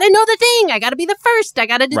like, I got to know the thing. I got to be the first. I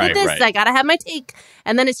got to do this. Right. I got to have my take.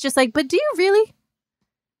 And then it's just like, but do you really?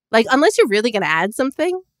 Like, unless you're really going to add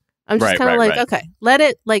something, I'm just kind of like, okay, let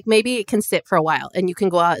it, like, maybe it can sit for a while and you can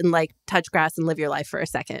go out and like touch grass and live your life for a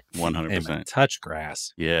second. 100%. Touch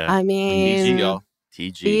grass. Yeah. I mean,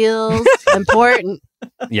 TG. Feels important.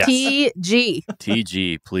 Yes.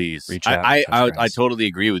 TG, please. Reach out. I totally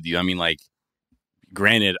agree with you. I mean, like,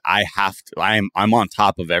 granted, I'm on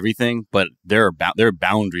top of everything, but there are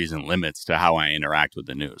boundaries and limits to how I interact with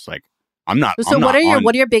the news. Like, I'm not. So I'm what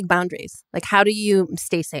not are your big boundaries? Like, how do you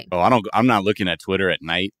stay sane? Oh, I'm not looking at Twitter at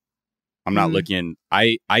night. I'm not looking.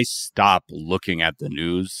 I stop looking at the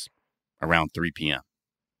news around 3 p.m.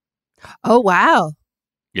 Oh, wow.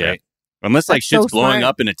 Yeah. Right. Unless like That's shit's so blowing smart.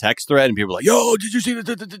 up in a text thread and people are like, yo, did you see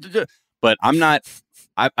this? But I'm not.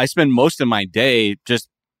 I spend most of my day just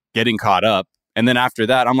getting caught up. And then after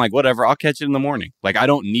that, I'm like, whatever, I'll catch it in the morning. Like, I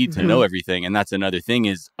don't need to know everything. And that's another thing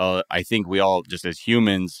is I think we all, just as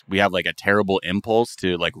humans, we have like a terrible impulse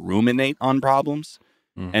to like ruminate on problems.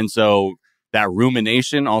 And so that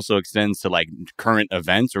rumination also extends to like current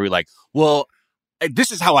events where we're like, well,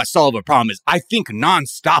 this is how I solve a problem is I think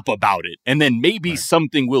nonstop about it. And then maybe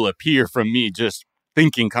something will appear from me just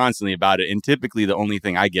thinking constantly about it. And typically the only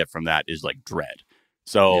thing I get from that is like dread.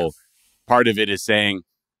 So part of it is saying,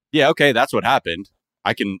 yeah, okay, that's what happened.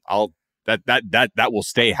 That will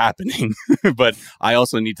stay happening. But I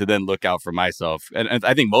also need to then look out for myself. And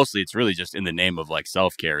I think mostly it's really just in the name of like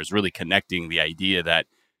self-care is really connecting the idea that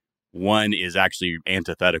one is actually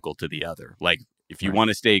antithetical to the other. Like if you want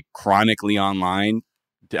to stay chronically online,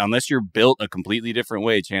 unless you're built a completely different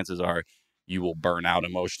way, chances are you will burn out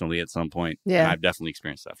emotionally at some point. Yeah. And I've definitely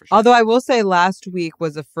experienced that for sure. Although I will say last week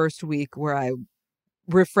was the first week where I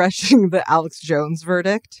refreshing the Alex Jones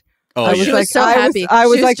verdict. Oh, I was She like, was so I happy. I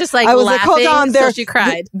was She was like, just like I was laughing, like, hold on, there. so she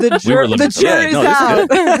cried. The jury's out.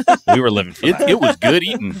 We were living for that. It was good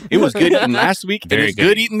eating. It was good eating last week. Very and it's good.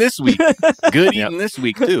 good eating this week. Good eating this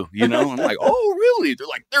week too. You know, I'm like, oh really? They're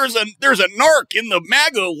like, there's a narc in the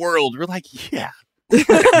MAGA world. We're like, yeah. Of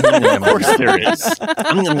course there is.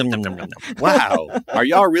 Wow. Are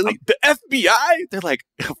y'all really the FBI? They're like,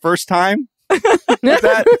 first time?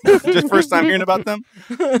 That just first time hearing about them.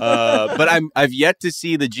 But I've yet to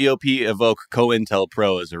see the GOP evoke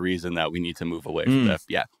COINTELPRO as a reason that we need to move away from the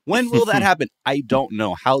FBI. When will that happen? I don't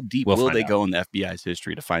know. How deep will they go in the FBI's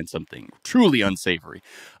history to find something truly unsavory?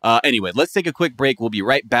 Anyway, let's take a quick break. We'll be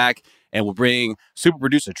right back, and we'll bring super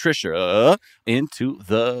producer Trisha into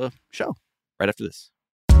the show right after this.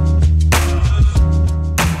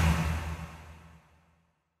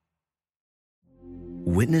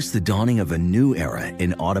 Witness the dawning of a new era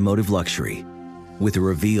in automotive luxury with a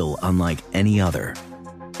reveal unlike any other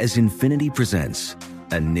as Infiniti presents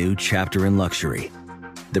a new chapter in luxury,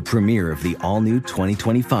 the premiere of the all-new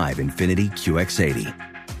 2025 Infiniti QX80.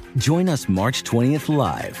 Join us March 20th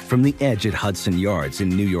live from the Edge at Hudson Yards in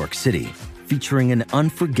New York City, featuring an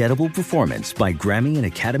unforgettable performance by Grammy and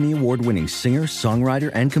Academy Award-winning singer, songwriter,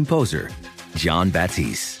 and composer John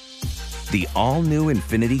Batiste. The all-new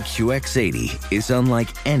Infiniti QX80 is unlike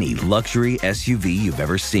any luxury SUV you've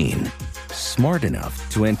ever seen. Smart enough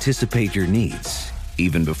to anticipate your needs,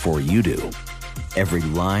 even before you do. Every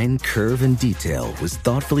line, curve, and detail was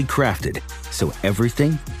thoughtfully crafted, so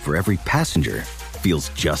everything for every passenger feels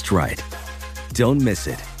just right. Don't miss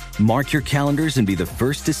it. Mark your calendars and be the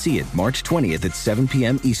first to see it March 20th at 7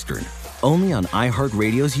 p.m. Eastern, only on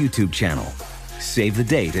iHeartRadio's YouTube channel. Save the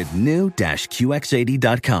date at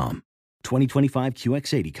new-QX80.com. 2025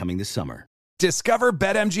 QX80 coming this summer. Discover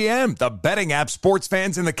BetMGM, the betting app sports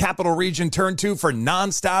fans in the capital region turn to for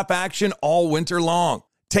nonstop action all winter long.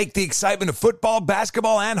 Take the excitement of football,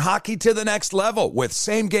 basketball, and hockey to the next level with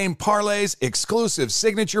same-game parlays, exclusive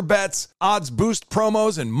signature bets, odds boost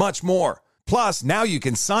promos, and much more. Plus, now you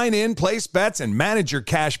can sign in, place bets, and manage your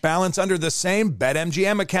cash balance under the same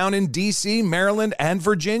BetMGM account in D.C., Maryland, and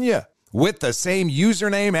Virginia. With the same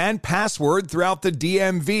username and password throughout the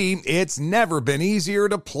DMV, it's never been easier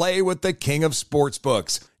to play with the king of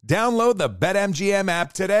sportsbooks. Download the BetMGM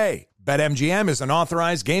app today. BetMGM is an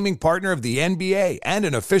authorized gaming partner of the NBA and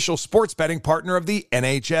an official sports betting partner of the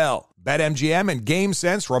NHL. BetMGM and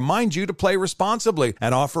GameSense remind you to play responsibly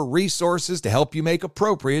and offer resources to help you make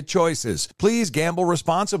appropriate choices. Please gamble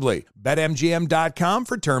responsibly. BetMGM.com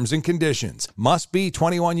for terms and conditions. Must be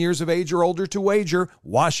 21 years of age or older to wager.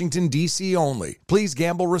 Washington, D.C. only. Please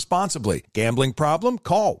gamble responsibly. Gambling problem?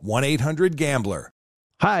 Call 1-800-GAMBLER.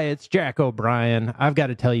 Hi, it's Jack O'Brien. I've got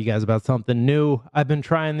to tell you guys about something new I've been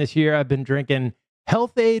trying this year. I've been drinking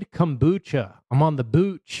Health Aid Kombucha. I'm on the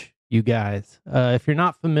booch, you guys. If you're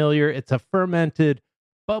not familiar, it's a fermented,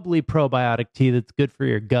 bubbly probiotic tea that's good for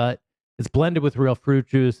your gut. It's blended with real fruit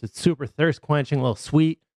juice. It's super thirst-quenching, a little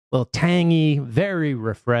sweet, a little tangy, very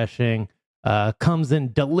refreshing. Comes in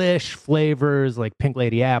delish flavors like pink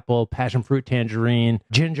lady apple, passion fruit tangerine,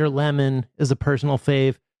 ginger lemon is a personal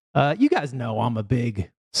fave. You guys know I'm a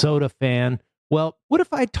big soda fan. Well, what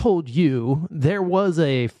if I told you there was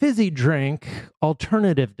a fizzy drink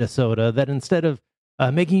alternative to soda that instead of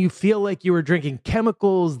making you feel like you were drinking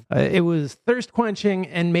chemicals, it was thirst quenching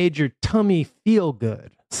and made your tummy feel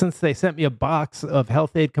good? since they sent me a box of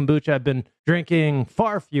Health Aid kombucha, I've been drinking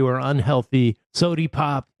far fewer unhealthy sody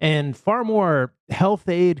pop and far more Health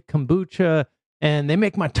Aid kombucha, and they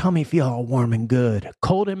make my tummy feel all warm and good.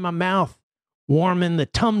 Cold in my mouth, warm in the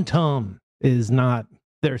tum-tum is not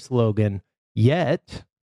their slogan yet.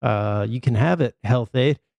 You can have it, Health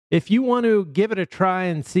Aid. If you want to give it a try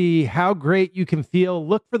and see how great you can feel,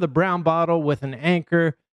 look for the brown bottle with an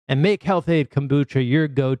anchor and make Health Aid kombucha your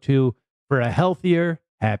go-to for a healthier,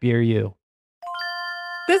 happier you.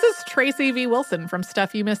 This is Tracy V. Wilson from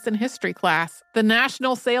Stuff You Missed in History class. The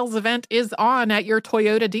national sales event is on at your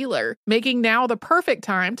Toyota dealer, making now the perfect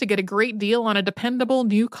time to get a great deal on a dependable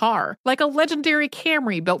new car. Like a legendary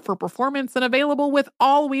Camry built for performance and available with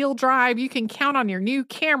all-wheel drive, you can count on your new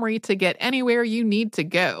Camry to get anywhere you need to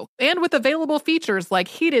go. And with available features like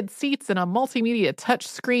heated seats and a multimedia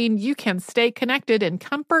touchscreen, you can stay connected in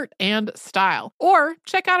comfort and style. Or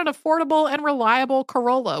check out an affordable and reliable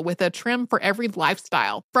Corolla with a trim for every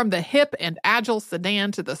lifestyle. From the hip and agile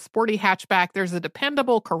sedan to the sporty hatchback, there's a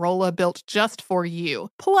dependable Corolla built just for you.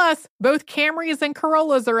 Plus, both Camrys and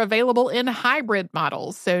Corollas are available in hybrid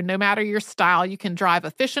models, so no matter your style, you can drive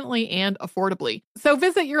efficiently and affordably. So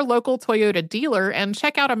visit your local Toyota dealer and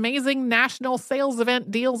check out amazing national sales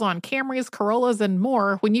event deals on Camrys, Corollas, and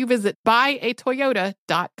more when you visit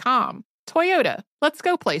buyatoyota.com. Toyota, let's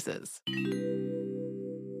go places.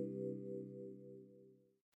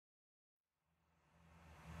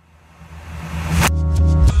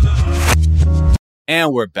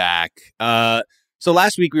 And we're back. So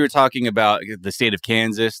last week we were talking about the state of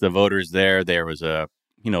Kansas, the voters there. There was a,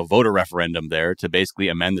 voter referendum there to basically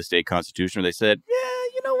amend the state constitution. They said, yeah,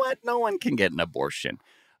 you know what? No one can get an abortion.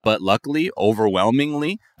 But luckily,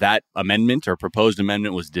 overwhelmingly, that amendment or proposed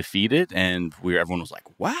amendment was defeated. And everyone was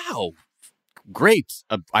like, wow, great.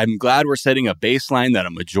 I'm glad we're setting a baseline that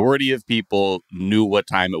a majority of people knew what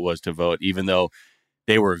time it was to vote, even though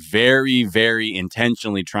they were very, very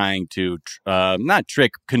intentionally trying to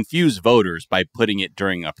confuse voters by putting it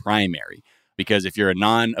during a primary. Because if you're a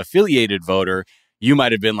non-affiliated voter, you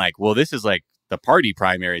might have been like, well, this is like the party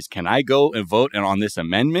primaries. Can I go and vote on this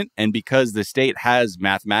amendment? And because the state has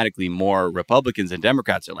mathematically more Republicans than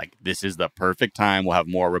Democrats, they're like, this is the perfect time. We'll have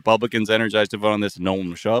more Republicans energized to vote on this and no one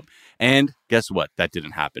will show up. And guess what? That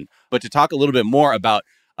didn't happen. But to talk a little bit more about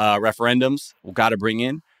referendums, we've got to bring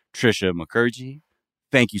in Trisha Mukherjee.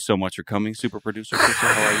 Thank you so much for coming, super producer Trisha.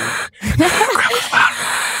 How are you?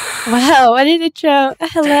 Wow, what an intro.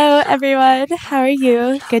 Hello, everyone. How are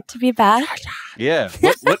you? Good to be back. Yeah.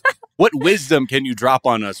 What wisdom can you drop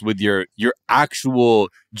on us with your actual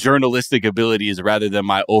journalistic abilities rather than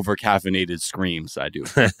my over-caffeinated screams I do?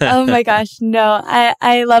 Oh my gosh, no.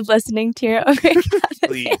 I love listening to your over-caffeinated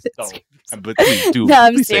Please don't. But please do. No,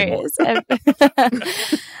 I'm please serious.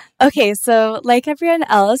 Okay, so like everyone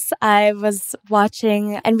else, I was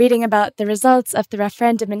watching and reading about the results of the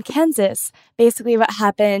referendum in Kansas. Basically what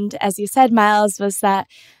happened, as you said, Miles, was that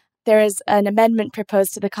there is an amendment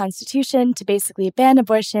proposed to the Constitution to basically ban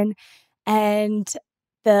abortion, and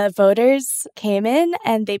the voters came in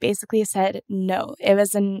and they basically said no. It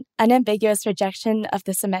was an unambiguous rejection of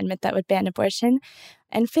this amendment that would ban abortion,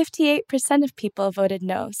 and 58% of people voted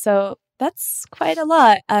no. So that's quite a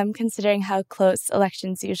lot, considering how close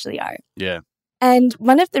elections usually are. Yeah. And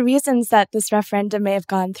one of the reasons that this referendum may have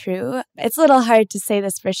gone through, it's a little hard to say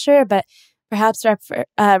this for sure, but perhaps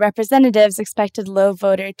representatives expected low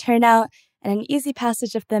voter turnout and an easy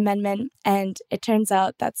passage of the amendment, and it turns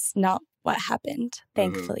out that's not what happened,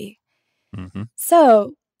 thankfully. Mm-hmm.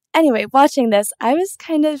 So anyway, watching this, I was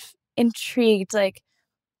kind of intrigued.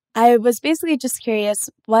 I was basically just curious,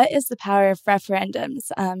 what is the power of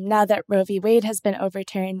referendums now that Roe v. Wade has been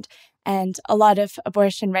overturned and a lot of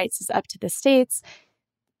abortion rights is up to the states?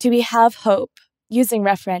 Do we have hope using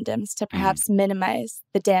referendums to perhaps minimize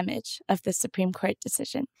the damage of the Supreme Court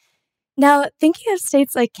decision? Now, thinking of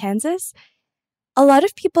states like Kansas, a lot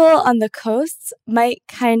of people on the coasts might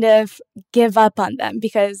kind of give up on them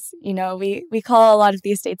because, we call a lot of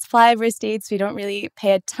these states flyover states. We don't really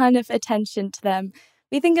pay a ton of attention to them.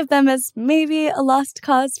 We think of them as maybe a lost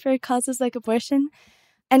cause for causes like abortion.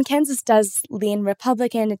 And Kansas does lean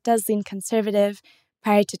Republican. It does lean conservative.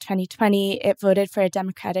 Prior to 2020, it voted for a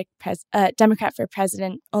Democrat for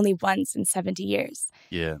president only once in 70 years.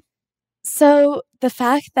 Yeah. So the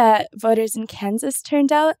fact that voters in Kansas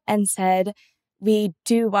turned out and said, we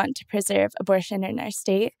do want to preserve abortion in our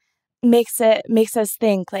state makes us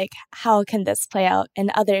think, how can this play out in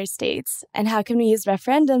other states? And how can we use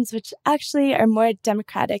referendums, which actually are more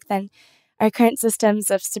democratic than our current systems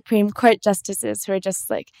of Supreme Court justices who are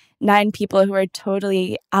just 9 people who are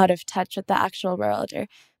totally out of touch with the actual world or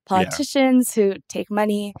politicians who take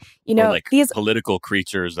money. You know, or like these political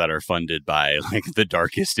creatures that are funded by like the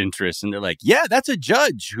darkest interests. And they're like, yeah, that's a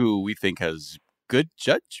judge who we think has good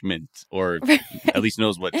judgment, or at least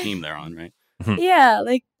knows what team they're on, right? Yeah,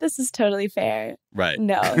 like, this is totally fair. Right.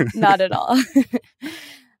 No, not at all.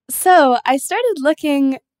 So I started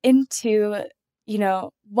looking into, you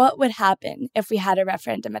know, what would happen if we had a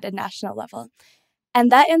referendum at a national level.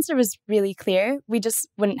 And that answer was really clear. We just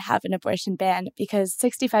wouldn't have an abortion ban because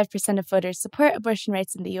 65% of voters support abortion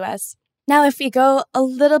rights in the U.S. Now, if we go a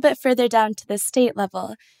little bit further down to the state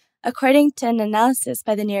level, according to an analysis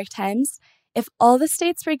by the New York Times, if all the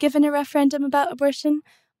states were given a referendum about abortion,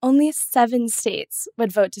 only 7 states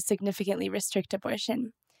would vote to significantly restrict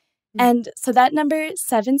abortion. And so that number,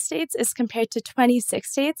 7 states, is compared to 26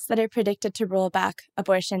 states that are predicted to roll back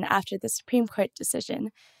abortion after the Supreme Court decision,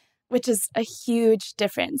 which is a huge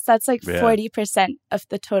difference. That's like 40% of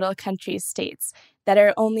the total country's states that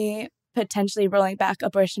are only potentially rolling back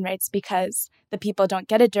abortion rights because the people don't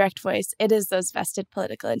get a direct voice. It is those vested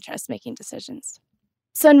political interests making decisions.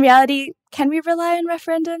 So in reality, can we rely on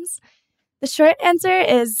referendums? The short answer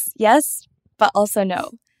is yes, but also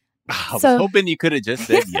no. I was hoping you could have just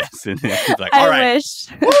said yes. And like, all right. I wish.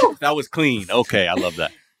 Woo, that was clean. Okay, I love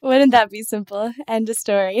that. Wouldn't that be simple? End of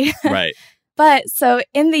story. Right. But so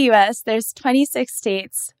in the U.S., there's 26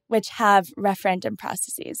 states which have referendum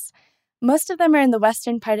processes. Most of them are in the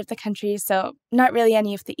western part of the country, so not really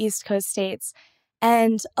any of the East Coast states.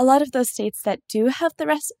 And a lot of those states that do have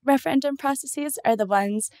the referendum processes are the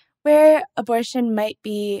ones where abortion might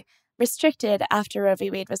be restricted after Roe v.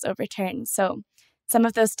 Wade was overturned. So some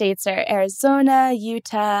of those states are Arizona,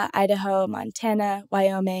 Utah, Idaho, Montana,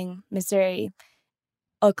 Wyoming, Missouri,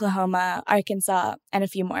 Oklahoma, Arkansas, and a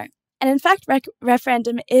few more. And in fact,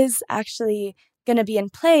 referendum is actually going to be in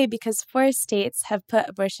play because 4 states have put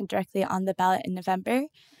abortion directly on the ballot in November.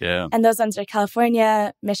 Yeah. And those ones are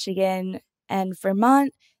California, Michigan, and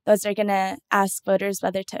Vermont. Those are going to ask voters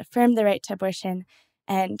whether to affirm the right to abortion.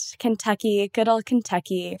 And Kentucky, good old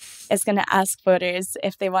Kentucky, is going to ask voters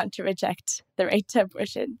if they want to reject the right to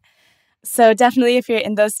abortion. So definitely, if you're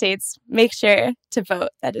in those states, make sure to vote.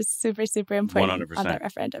 That is super, super important 100%. on that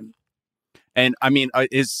referendum. And I mean,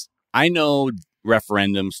 I know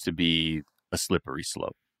referendums to be a slippery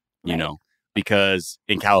slope, you know, because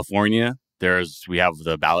in California, we have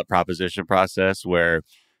the ballot proposition process where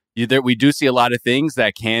we do see a lot of things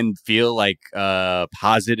that can feel like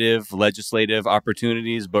positive legislative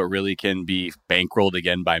opportunities, but really can be bankrolled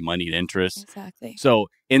again by moneyed interests. Exactly. So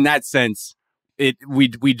in that sense, we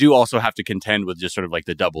do also have to contend with just sort of like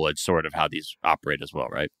the double-edged sword of how these operate as well,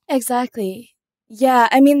 right? Exactly. Yeah.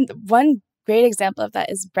 I mean, one great example of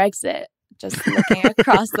that is Brexit. Just looking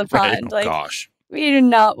across the pond. Right? Oh, gosh. We do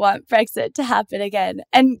not want Brexit to happen again.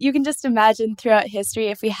 And you can just imagine throughout history,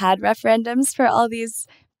 if we had referendums for all these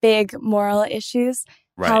big moral issues,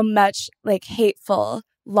 how much like hateful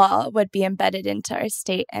law would be embedded into our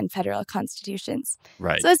state and federal constitutions.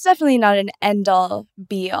 Right. So it's definitely not an end-all,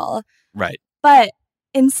 be-all. Right. But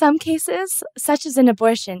in some cases, such as in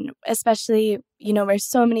abortion, especially, you know, where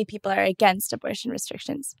so many people are against abortion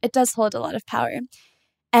restrictions, it does hold a lot of power.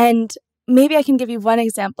 And maybe I can give you one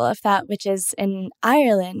example of that, which is in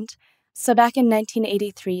Ireland. So back in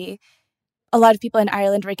 1983, a lot of people in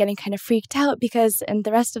Ireland were getting kind of freaked out because in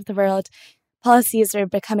the rest of the world, policies are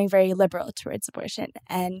becoming very liberal towards abortion.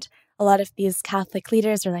 And a lot of these Catholic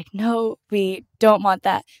leaders are like, no, we don't want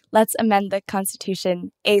that. Let's amend the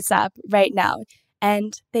Constitution ASAP right now.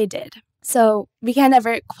 And they did. So we can't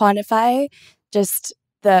ever quantify just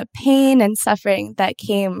the pain and suffering that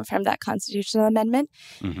came from that constitutional amendment.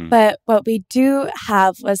 Mm-hmm. But what we do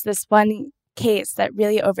have was this one case that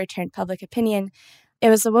really overturned public opinion. It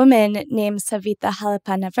was a woman named Savita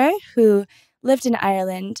Halappanavar who lived in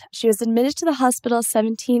Ireland. She was admitted to the hospital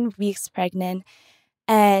 17 weeks pregnant,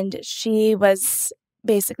 and she was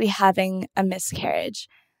basically having a miscarriage.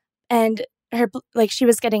 And she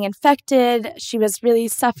was getting infected. She was really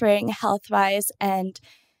suffering health-wise, and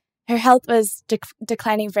her health was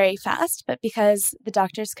declining very fast. But because the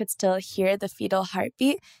doctors could still hear the fetal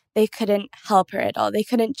heartbeat, they couldn't help her at all. They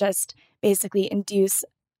couldn't just basically induce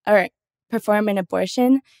or perform an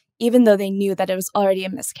abortion, even though they knew that it was already a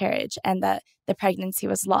miscarriage and that the pregnancy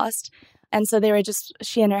was lost. And so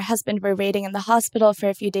she and her husband were waiting in the hospital for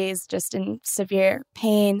a few days, just in severe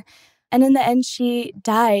pain. And in the end, she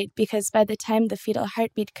died because by the time the fetal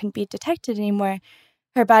heartbeat couldn't be detected anymore,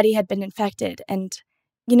 her body had been infected. And,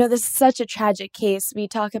 you know, this is such a tragic case. We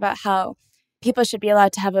talk about how people should be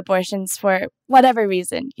allowed to have abortions for whatever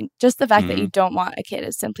reason. Just the fact that you don't want a kid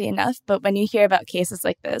is simply enough. But when you hear about cases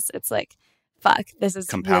like this, it's like, fuck, this is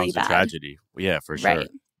compounds really bad. The tragedy. Yeah, for sure. Right.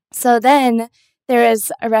 So then there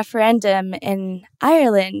is a referendum in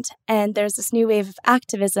Ireland, and there's this new wave of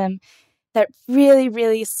activism that really,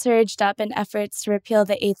 really surged up in efforts to repeal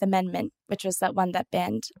the Eighth Amendment, which was that one that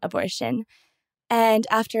banned abortion. And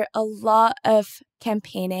after a lot of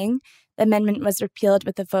campaigning, the amendment was repealed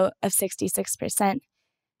with a vote of 66%.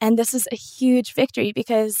 And this is a huge victory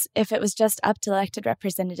because if it was just up to elected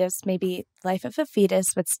representatives, maybe the life of a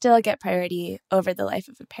fetus would still get priority over the life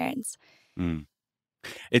of a parent. Mm.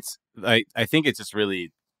 I think it's just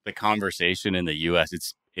really the conversation in the U.S.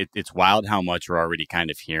 It's wild how much we're already kind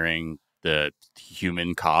of hearing the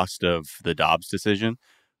human cost of the Dobbs decision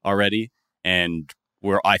already. And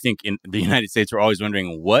I think in the United States, we're always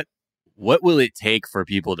wondering what will it take for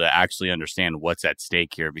people to actually understand what's at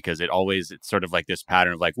stake here? Because it's sort of like this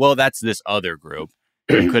pattern of like, well, that's this other group.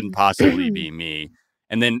 It couldn't possibly be me.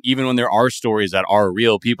 And then even when there are stories that are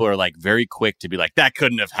real, people are like very quick to be like, that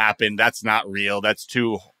couldn't have happened. That's not real. That's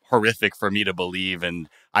too horrific for me to believe. And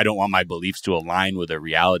I don't want my beliefs to align with a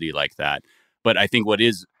reality like that. But I think what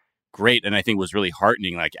is great, and I think was really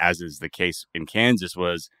heartening, like as is the case in Kansas,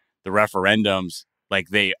 was the referendums, like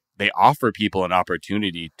they offer people an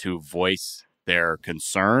opportunity to voice their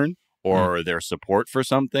concern or their support for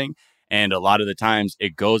something. And a lot of the times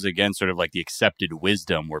it goes against sort of like the accepted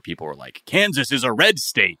wisdom where people are like, Kansas is a red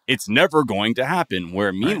state. It's never going to happen.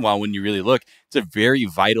 Where meanwhile, when you really look, it's a very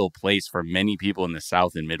vital place for many people in the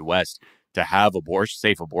South and Midwest to have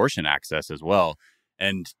safe abortion access as well.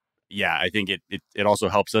 And yeah, I think it also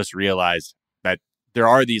helps us realize that there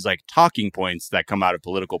are these like talking points that come out of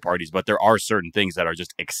political parties, but there are certain things that are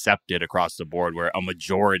just accepted across the board where a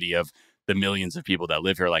majority of the millions of people that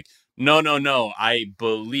live here are like, no, I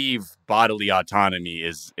believe bodily autonomy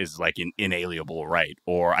is like an inalienable right.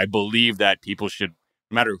 Or I believe that people should,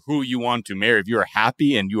 no matter who you want to marry, if you are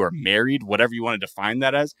happy and you are married, whatever you want to define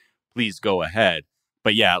that as, please go ahead.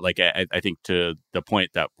 But yeah, like I think to the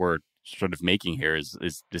point that we're sort of making here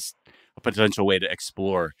is this a potential way to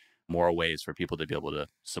explore more ways for people to be able to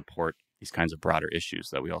support these kinds of broader issues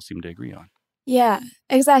that we all seem to agree on. Yeah,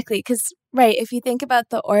 exactly. Because, right, if you think about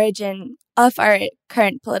the origin of our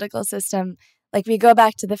current political system, like we go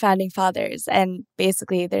back to the founding fathers and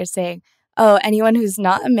basically they're saying, oh, anyone who's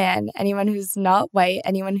not a man, anyone who's not white,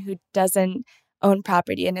 anyone who doesn't own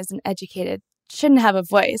property and isn't educated shouldn't have a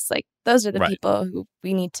voice. Like those are the people who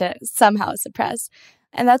we need to somehow suppress.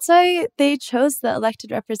 And that's why they chose the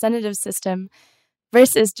elected representative system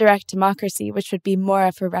versus direct democracy, which would be more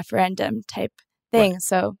of a referendum type thing.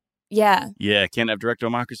 So, yeah. Yeah, can't have direct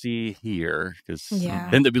democracy here because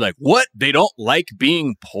then they'd be like, what? They don't like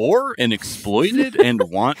being poor and exploited and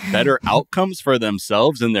want better outcomes for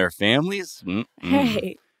themselves and their families?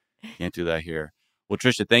 Hey. Can't do that here. Well,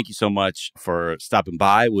 Tricia, thank you so much for stopping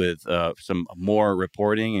by with some more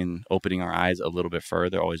reporting and opening our eyes a little bit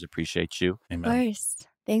further. Always appreciate you. Amen. Of course.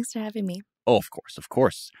 Thanks for having me. Oh, of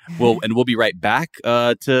course. Well, and we'll be right back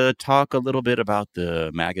to talk a little bit about the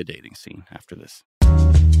MAGA dating scene after this.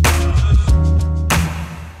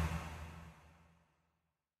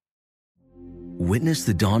 Witness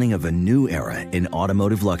the dawning of a new era in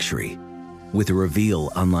automotive luxury with a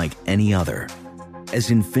reveal unlike any other as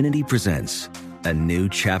Infiniti presents a new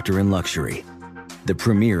chapter in luxury, the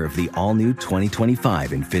premiere of the all-new 2025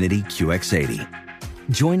 Infiniti QX80.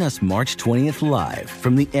 Join us March 20th live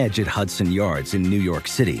from the Edge at Hudson Yards in New York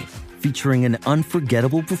City, featuring an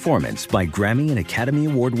unforgettable performance by Grammy and Academy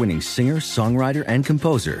Award-winning singer, songwriter, and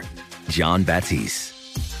composer, Jon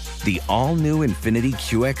Batiste. The all-new Infiniti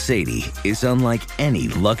QX80 is unlike any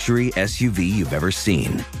luxury SUV you've ever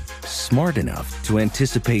seen. Smart enough to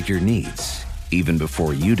anticipate your needs, even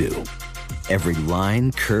before you do. Every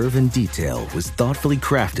line, curve, and detail was thoughtfully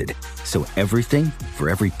crafted, so everything for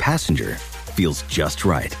every passenger feels just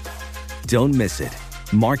right. Don't miss it.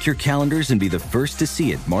 Mark your calendars and be the first to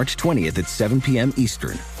see it March 20th at 7 p.m.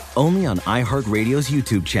 Eastern, only on iHeartRadio's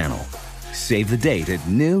YouTube channel. Save the date at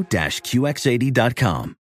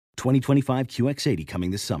new-QX80.com. 2025 QX80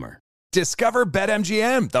 coming this summer. Discover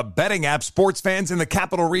BetMGM, the betting app sports fans in the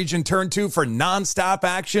capital region turn to for nonstop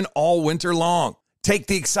action all winter long. Take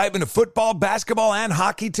the excitement of football, basketball, and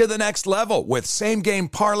hockey to the next level with same-game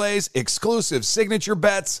parlays, exclusive signature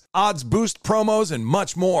bets, odds boost promos, and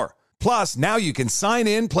much more. Plus, now you can sign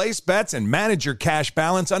in, place bets, and manage your cash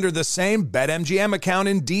balance under the same BetMGM account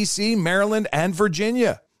in D.C., Maryland, and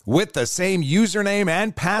Virginia. With the same username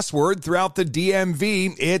and password throughout the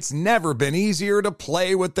DMV, it's never been easier to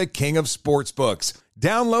play with the king of sportsbooks.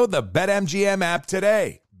 Download the BetMGM app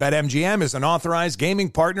today. BetMGM is an authorized gaming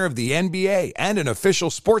partner of the NBA and an official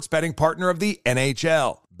sports betting partner of the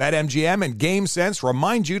NHL. BetMGM and GameSense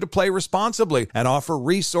remind you to play responsibly and offer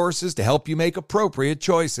resources to help you make appropriate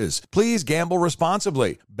choices. Please gamble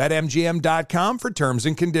responsibly. BetMGM.com for terms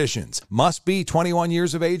and conditions. Must be 21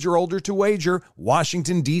 years of age or older to wager.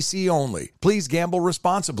 Washington, D.C. only. Please gamble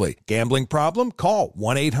responsibly. Gambling problem? Call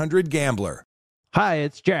 1-800-GAMBLER. Hi,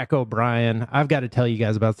 it's Jack O'Brien. I've got to tell you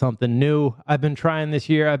guys about something new I've been trying this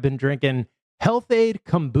year. I've been drinking Health-Ade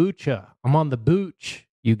Kombucha. I'm on the booch,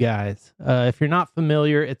 you guys. If you're not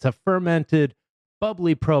familiar, it's a fermented,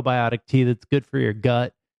 bubbly probiotic tea that's good for your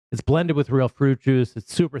gut. It's blended with real fruit juice.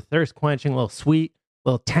 It's super thirst-quenching, a little sweet, a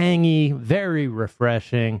little tangy, very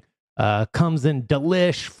refreshing. Comes in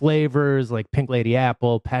delish flavors like pink lady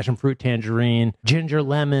apple, passion fruit tangerine, ginger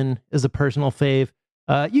lemon is a personal fave.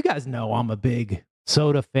 You guys know I'm a big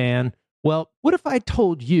soda fan. Well, what if I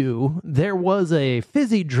told you there was a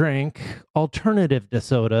fizzy drink alternative to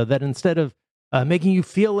soda that instead of making you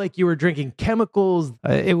feel like you were drinking chemicals,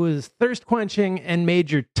 it was thirst quenching and made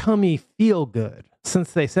your tummy feel good?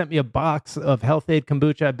 Since they sent me a box of Health-Ade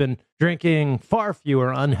Kombucha, I've been drinking far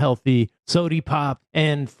fewer unhealthy sody pop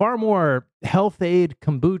and far more Health-Ade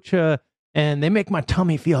Kombucha, and they make my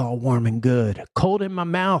tummy feel all warm and good. Cold in my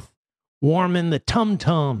mouth, warm in the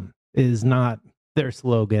tum-tum is not their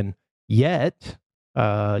slogan yet.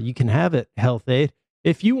 You can have it, Health-Ade.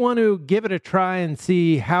 If you want to give it a try and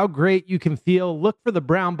see how great you can feel, look for the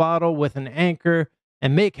brown bottle with an anchor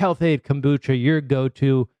and make Health-Ade Kombucha your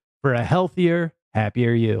go-to for a healthier,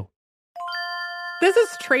 happier you. This is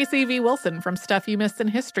Tracy V. Wilson from Stuff You Missed in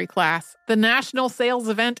History Class. The national sales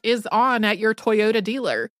event is on at your Toyota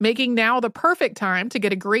dealer, making now the perfect time to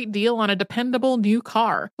get a great deal on a dependable new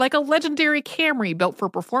car. Like a legendary Camry built for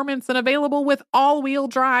performance and available with all-wheel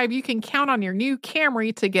drive, you can count on your new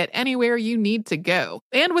Camry to get anywhere you need to go.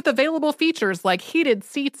 And with available features like heated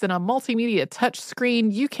seats and a multimedia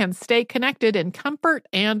touchscreen, you can stay connected in comfort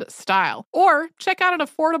and style. Or check out an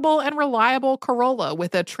affordable and reliable Corolla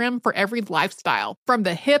with a trim for every lifestyle. From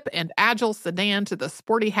the hip and agile sedan to the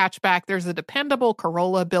sporty hatchback, there's a dependable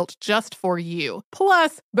Corolla built just for you.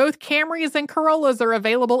 Plus, both Camrys and Corollas are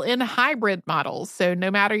available in hybrid models, so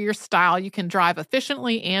no matter your style, you can drive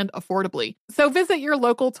efficiently and affordably. So visit your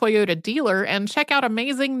local Toyota dealer and check out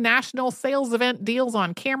amazing national sales event deals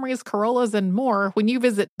on Camrys, Corollas, and more when you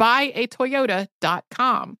visit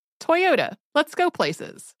buyatoyota.com. Toyota, let's go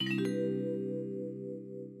places.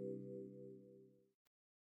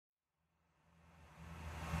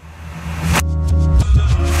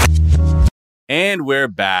 And we're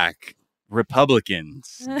back.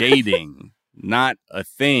 Republicans, dating, not a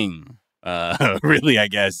thing. Really, I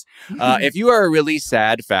guess. If you are a really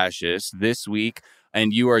sad fascist this week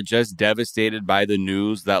and you are just devastated by the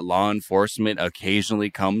news that law enforcement occasionally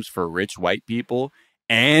comes for rich white people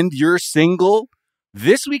and you're single,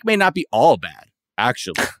 this week may not be all bad,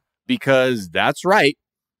 actually, because that's right.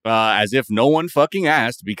 As if no one fucking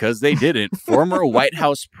asked, because they didn't. Former White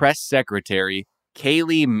House press secretary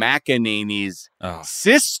Kayleigh McEnany's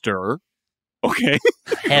sister, okay,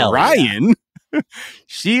 Ryan,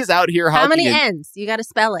 she's out here. How many N's? You got to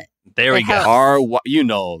spell it. There we go.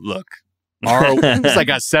 Look. It's like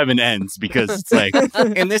got 7 N's because it's like,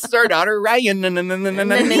 and this is our daughter Ryan.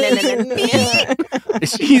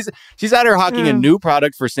 She's out here hawking a new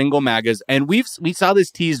product for single MAGAs, and we saw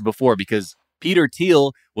this teased before because Peter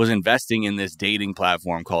Thiel was investing in this dating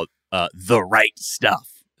platform called The Right Stuff.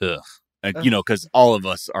 Ugh. Because all of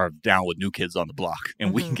us are down with New Kids on the Block,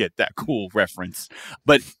 and we can get that cool reference.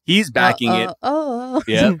 But he's backing it.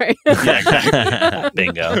 Yeah, right. Yeah, exactly.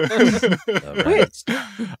 Bingo.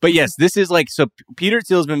 But yes, this is so Peter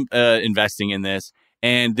Thiel's been investing in this,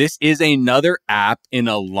 and this is another app in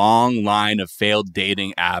a long line of failed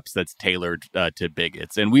dating apps that's tailored to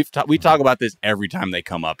bigots. And we talk about this every time they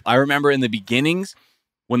come up. I remember in the beginnings,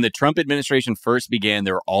 when the Trump administration first began,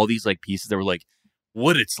 there were all these pieces that were like,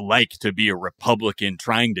 what it's like to be a Republican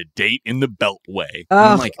trying to date in the Beltway.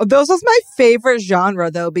 Those was my favorite genre,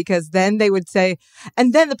 though, because then they would say,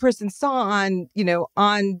 and then the person saw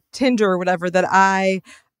on Tinder or whatever that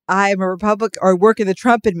I'm a Republican or work in the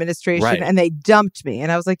Trump administration, right, and they dumped me. And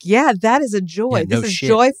I was like, yeah, that is a joy. Yeah, this is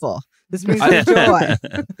joyful. This brings me joy.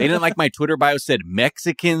 They didn't like my Twitter bio said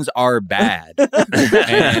Mexicans are bad.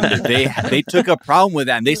 And they took a problem with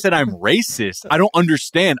that. And they said I'm racist. I don't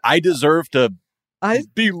understand. I deserve to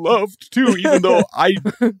be loved too, even though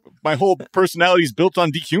my whole personality is built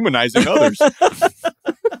on dehumanizing others.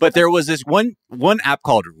 But there was this one app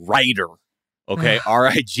called Writer, okay,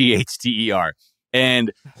 RIGHTER,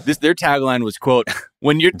 and their tagline was, quote,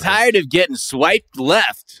 "When you're tired of getting swiped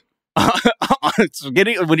left,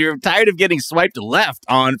 When you're tired of getting swiped left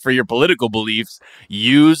on for your political beliefs,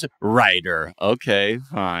 use Writer. Okay,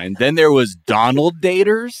 fine. Then there was Donald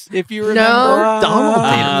Daters, if you remember. No. Donald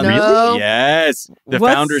Daters, really? Yes. The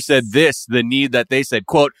founder said the need that they said,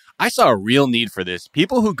 quote, I saw a real need for this.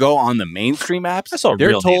 People who go on the mainstream apps,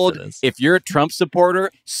 they're told if you're a Trump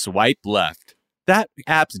supporter, swipe left. That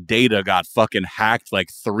app's data got fucking hacked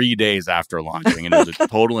like 3 days after launching, and it was a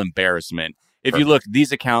total embarrassment. If you look,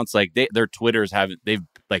 these accounts, like their Twitters haven't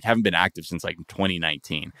been active since like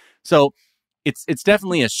 2019. So it's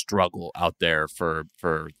definitely a struggle out there for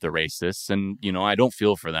the racists. And, you know, I don't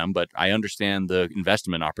feel for them, but I understand the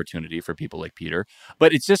investment opportunity for people like Peter.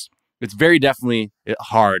 But it's very definitely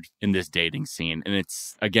hard in this dating scene. And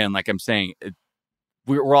it's, again, like I'm saying,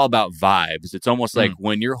 we're all about vibes. It's almost like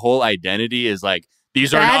when your whole identity is like,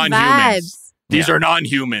 these are non-humans. These are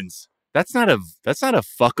non-humans. That's not a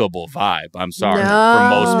fuckable vibe. I'm sorry. For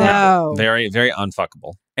most people. Very, very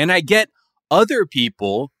unfuckable. And I get other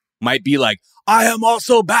people might be like, I am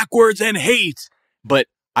also backwards and hate. But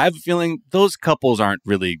I have a feeling those couples aren't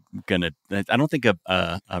really going to, I don't think a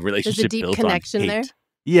relationship There's a deep built connection on hate. there.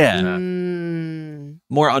 Yeah.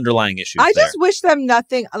 More underlying issues. I just wish them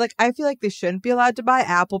nothing. Like, I feel like they shouldn't be allowed to buy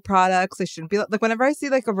Apple products. They shouldn't be like, whenever I see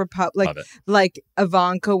like like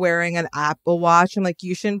Ivanka wearing an Apple Watch, I'm like,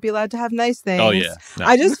 you shouldn't be allowed to have nice things. Oh yeah. No.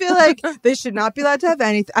 I just feel like they should not be allowed to have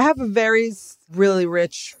anything. I have a very really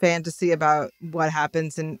rich fantasy about what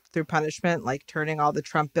happens through punishment, like turning all the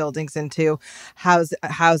Trump buildings into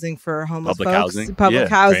housing for homeless folks, public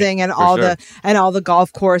housing, and all the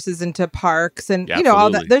golf courses into parks, and you know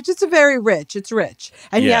all that. They're just it's rich,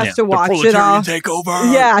 and he has to watch it all.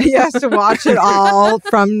 Takeover. Yeah, he has to watch it all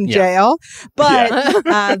from jail. But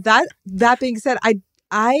that being said,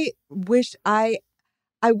 I wish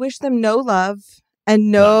them no love.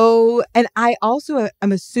 And and I also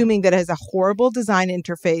am assuming that it has a horrible design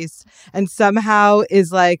interface and somehow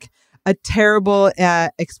is like a terrible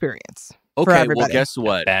experience for everybody. Well, guess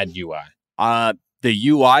what? Bad UI. The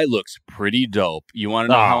UI looks pretty dope. You want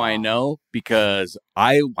to know how I know? Because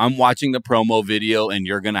I'm watching the promo video, and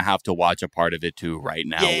you're going to have to watch a part of it too right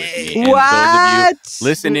now with me. And what? Those of you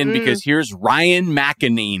listen in, because here's Ryan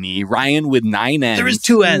McEnany, Ryan with 9 N's. There is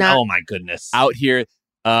 2 N's. Oh my goodness. Out here.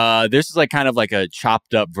 This is like kind of like a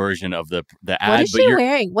chopped up version of the ad. What is she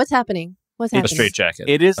wearing? What's happening? A straight jacket.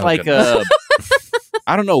 It is like a,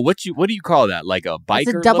 I don't know, what do you call that? Like a biker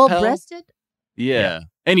It's a double-breasted? Yeah.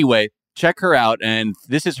 Anyway, check her out. And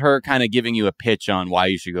this is her kind of giving you a pitch on why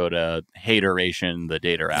you should go to Hateration, the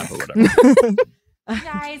dater app or whatever. Hey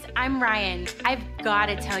guys, I'm Ryan. I've got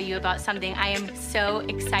to tell you about something I am so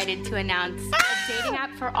excited to announce. A dating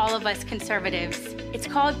app for all of us conservatives. It's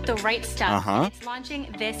called The Right Stuff. It's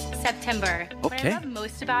launching this September. What I love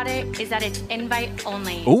most about it is that it's invite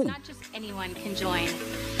only. Ooh. Not just anyone can join.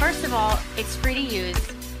 First of all, it's free to use.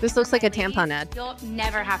 This looks like a tampon ad. You'll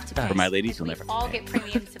never have to pay. For my ladies, you'll never all get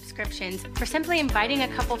premium subscriptions for simply inviting a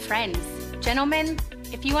couple friends. Gentlemen,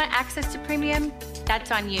 if you want access to premium, that's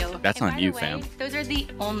on you. That's on you, fam. Those are the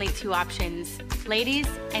only 2 options. Ladies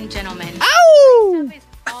and gentlemen. Ow!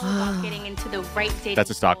 All about getting into the right dating. That's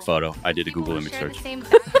a stock photo. I did a Google image search. You'll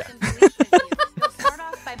start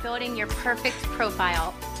off by building your perfect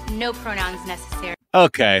profile. No pronouns necessary.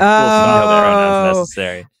 Okay. No pronouns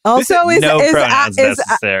necessary. Also,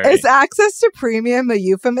 necessary. Is access to premium a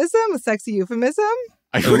euphemism, a sexy euphemism?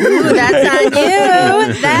 Ooh, that's on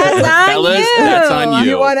you. That's on Fellas, you. that's on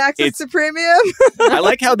you. You want access to premium? I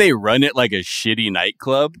like how they run it like a shitty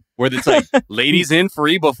nightclub where it's like ladies in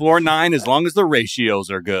free before 9 as long as the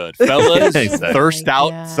ratios are good. Fellas thirst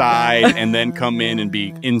outside and then come in and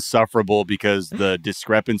be insufferable because the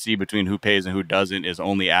discrepancy between who pays and who doesn't is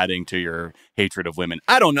only adding to your hatred of women.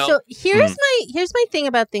 I don't know. So here's my thing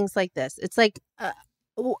about things like this. It's like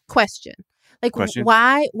question. Like,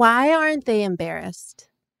 why aren't they embarrassed?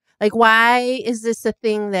 Like, why is this a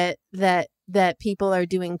thing that people are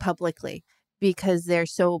doing publicly? Because they're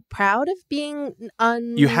so proud of being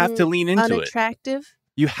you have to lean into unattractive?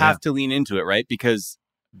 You have to lean into it, right? Because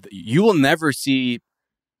you will never see,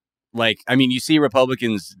 like, I mean, you see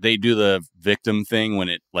Republicans, they do the victim thing when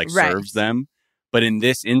it, like, serves them. But in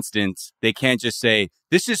this instance, they can't just say,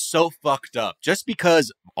 this is so fucked up. Just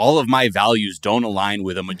because all of my values don't align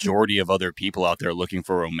with a majority of other people out there looking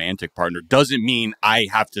for a romantic partner doesn't mean I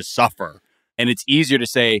have to suffer. And it's easier to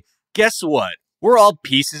say, guess what? We're all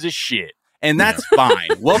pieces of shit. And that's fine.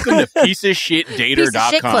 Welcome to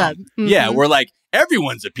pieceofshitdater.com. Yeah, we're like,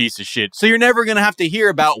 everyone's a piece of shit. So you're never going to have to hear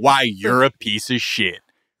about why you're a piece of shit.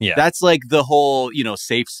 Yeah. That's like the whole,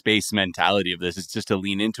 safe space mentality of this. It's just to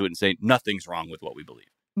lean into it and say nothing's wrong with what we believe.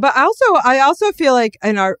 But I also feel like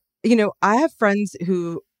in our I have friends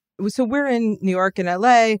who, so we're in New York and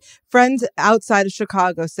LA, friends outside of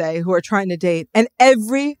Chicago, say, who are trying to date. And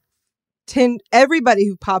everybody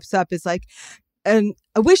who pops up is like, and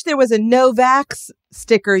I wish there was a no vax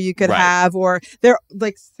sticker you could have, or they're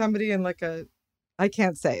like somebody in like I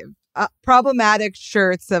can't say, problematic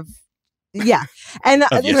shirts of, and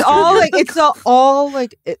it's all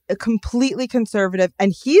like completely conservative,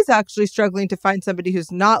 and he's actually struggling to find somebody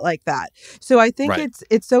who's not like that. So I think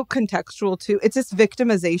it's so contextual too. It's this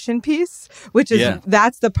victimization piece, which is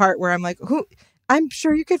that's the part where I'm like, I'm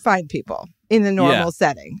sure you could find people in the normal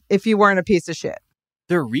setting if you weren't a piece of shit.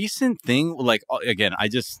 The recent thing, like, again, I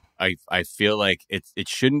feel like it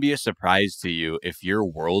shouldn't be a surprise to you if your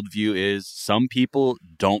worldview is some people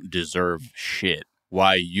don't deserve shit.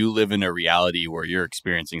 Why you live in a reality where you're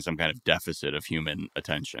experiencing some kind of deficit of human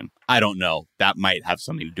attention. I don't know. That might have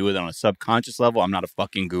something to do with it on a subconscious level. I'm not a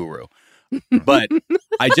fucking guru. But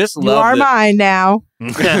I just love you are mine now.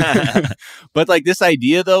 But like this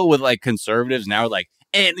idea, though, with like conservatives now, like,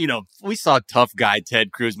 and, we saw tough guy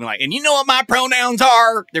Ted Cruz be like, and you know what my pronouns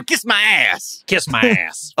are? They're kiss my ass. Kiss my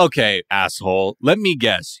ass. Okay, asshole. Let me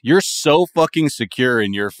guess. You're so fucking secure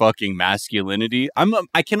in your fucking masculinity.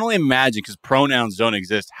 I can only imagine, because pronouns don't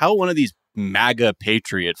exist, how one of these MAGA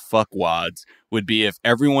patriot fuckwads would be if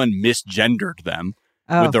everyone misgendered them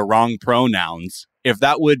with the wrong pronouns. If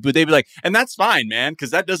that would they be like, and that's fine, man,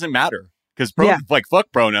 because that doesn't matter. Because like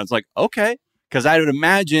fuck pronouns, like, okay. Because I would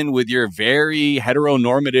imagine with your very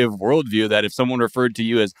heteronormative worldview that if someone referred to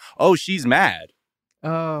you as, oh, she's mad,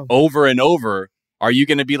 over and over, are you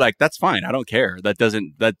going to be like, that's fine, I don't care.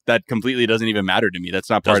 That completely doesn't even matter to me. That's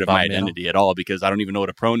not part of my identity at all, because I don't even know what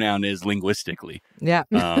a pronoun is linguistically. Yeah.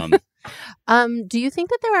 Do you think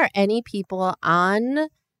that there are any people on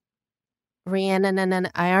Rhiannon's,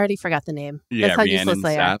 I already forgot the name. Yeah, that's how useless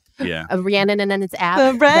they are. App. Yeah. Rhiannon's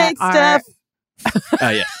app. The right stuff.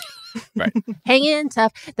 Yeah. Right. Hanging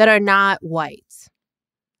tough that are not white.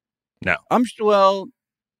 No. Well,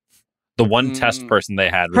 the one test person they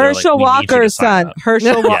had, Herschel Walker's son.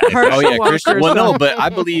 Herschel Walker's Christian. Well, no, but I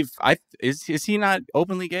believe is he not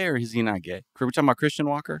openly gay, or is he not gay? We're talking about Christian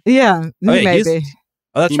Walker. Yeah, maybe.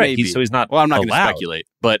 That's right. So he's not. Well, I'm not going to speculate,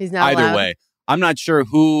 but either way, I'm not sure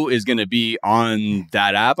who is going to be on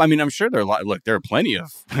that app. I mean, I'm sure there are plenty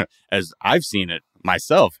of, as I've seen it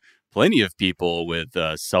myself, plenty of people with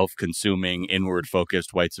self-consuming,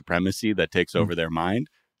 inward-focused white supremacy that takes over their mind.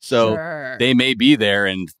 So they may be there,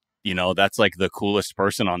 and that's like the coolest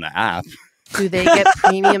person on the app. Do they get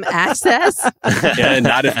premium access? Yeah,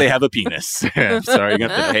 not if they have a penis. I'm sorry, you're going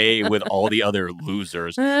to have to pay with all the other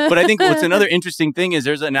losers. But I think what's another interesting thing is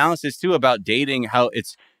there's analysis too about dating, how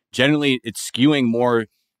it's skewing more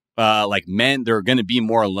like men. There are going to be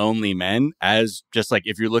more lonely men, as just like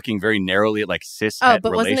if you're looking very narrowly at like cis relationships.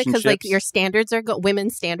 But wasn't it because like your standards are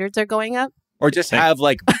women's standards are going up? Or just have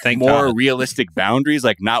like more realistic boundaries,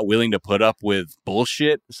 like not willing to put up with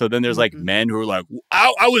bullshit. So then there's like men who are like,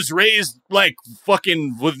 I was raised like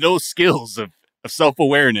fucking with no skills of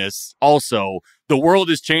self-awareness. Also, the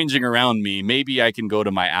world is changing around me. Maybe I can go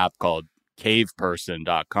to my app called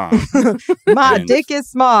caveperson.com. My dick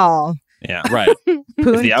is small. Yeah. Right.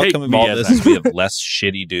 If the outcome of all this is we have less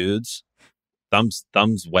shitty dudes,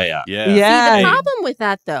 thumbs way up. Yeah. See, the problem with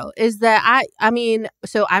that though is that I mean,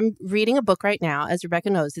 so I'm reading a book right now, as Rebecca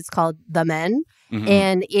knows. It's called The Men,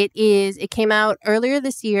 and it came out earlier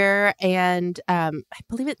this year, and I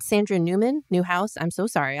believe it's Sandra Newhouse. I'm so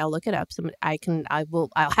sorry. I'll look it up.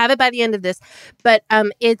 I'll have it by the end of this. But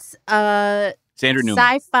it's Sandra Newman.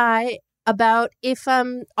 Sci-fi about if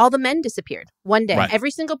all the men disappeared one day. Right.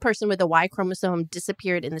 Every single person with a Y chromosome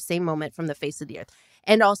disappeared in the same moment from the face of the earth.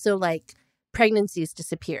 And also like pregnancies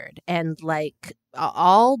disappeared, and like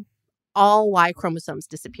all Y chromosomes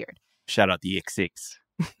disappeared. Shout out the XX.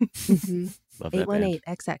 Love that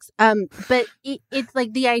 818XX. But it's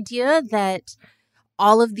like the idea that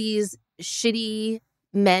all of these shitty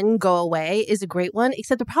men go away is a great one.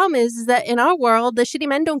 Except the problem is that in our world, the shitty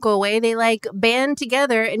men don't go away. They like band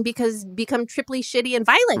together and become triply shitty and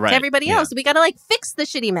violent to everybody else. So we got to like fix the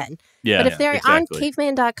shitty men. Yeah, but if they're on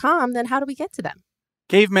caveman.com, then how do we get to them?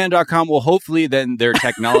 Caveman.com will hopefully then their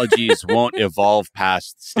technologies won't evolve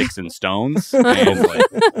past sticks and stones. And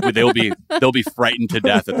like, they'll be frightened to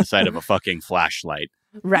death at the sight of a fucking flashlight.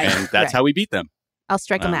 Right. And that's how we beat them. I'll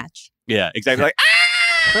strike a match. Yeah, exactly. Like,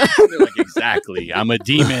 they're like, exactly. I'm a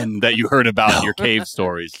demon that you heard about in your cave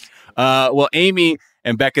stories. Well, Amy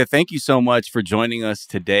and Becca, thank you so much for joining us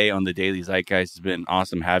today on the Daily Zeitgeist. It's been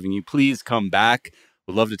awesome having you. Please come back.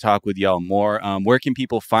 We'd love to talk with y'all more. Where can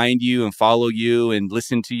people find you and follow you and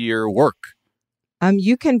listen to your work?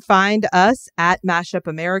 You can find us at Mashup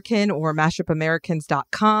American or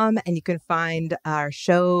mashupamericans.com. And you can find our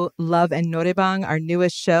show, Love and Norebang, our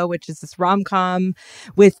newest show, which is this rom-com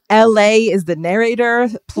with L.A. is the narrator,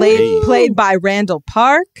 played by Randall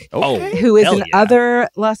Park, who is another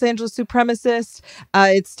Los Angeles supremacist.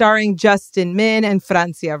 It's starring Justin Min and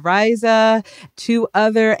Francia Raiza, 2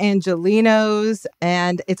 other Angelinos.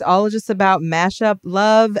 And it's all just about mashup,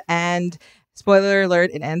 love, and spoiler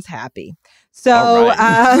alert, it ends happy. So,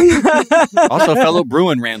 also fellow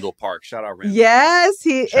Bruin Randall Park. Shout out Randall. Yes,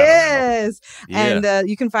 he is. And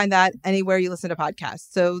you can find that anywhere you listen to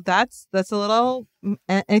podcasts. So that's a little.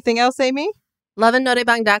 Anything else, Amy?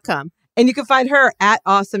 loveandnorebang.com. And you can find her at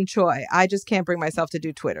Awesome Choi. I just can't bring myself to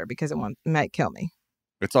do Twitter because it might kill me.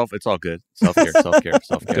 It's all good. Self-care.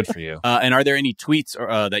 Good for you. And are there any tweets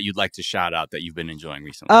that you'd like to shout out that you've been enjoying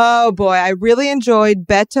recently? Oh boy, I really enjoyed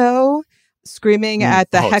Beto screaming at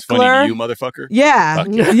the heckler. It's funny to you, motherfucker. Yeah,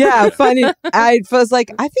 yeah, funny. I was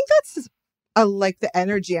like, I think that's like the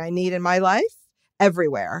energy I need in my life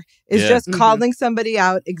everywhere. Is just calling somebody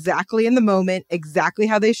out exactly in the moment, exactly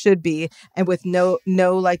how they should be, and with no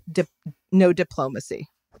diplomacy.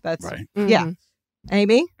 That's right. Yeah.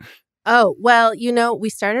 Amy? Oh, well, we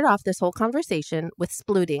started off this whole conversation with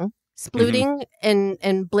splooting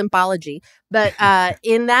and blimpology. But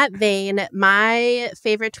in that vein, my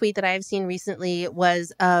favorite tweet that I've seen recently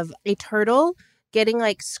was of a turtle getting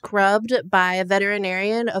like scrubbed by a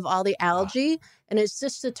veterinarian of all the algae. And it's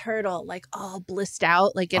just a turtle like all blissed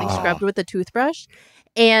out, like getting scrubbed with a toothbrush.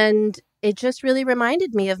 And it just really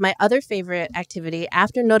reminded me of my other favorite activity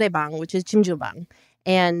after norebang, which is jjimjilbang,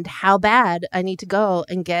 and how bad I need to go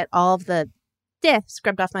and get all of the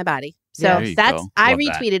scrubbed off my body. So I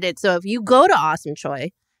retweeted it. So if you go to Awesome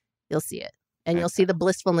Choi, you'll see it. And you'll see the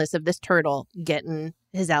blissfulness of this turtle getting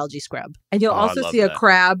his algae scrub. And you'll also see a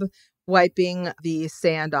crab wiping the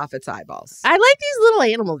sand off its eyeballs. I like these little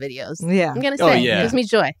animal videos. Yeah. I'm going to say, it gives me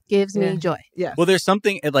joy. Me joy. Yeah. Well, there's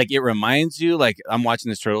something, it reminds you, like, I'm watching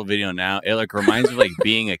this turtle video now. It, like, reminds you of, like,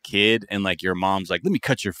 being a kid and, like, your mom's like, let me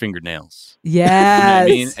cut your fingernails. Yes. You know what I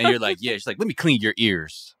mean? And you're like, she's like, let me clean your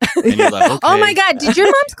ears. And you're like, okay. Oh, my God. Did your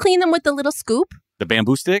moms clean them with the little scoop? The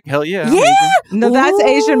bamboo stick? Hell yeah. Yeah. No, that's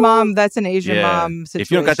Asian mom. That's an Asian mom situation.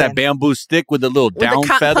 If you don't got that bamboo stick with the little down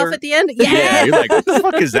feather puff at the end. Yeah. You're like, what the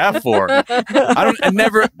fuck is that for?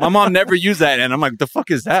 My mom never used that. And I'm like, what the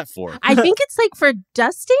fuck is that for? I think it's like for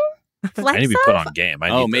dusting. I need to be put on game.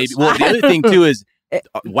 Maybe. Well, the other thing too is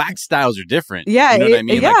wax styles are different. Yeah. You know what I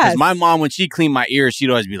mean? Because my mom, when she cleaned my ears, she'd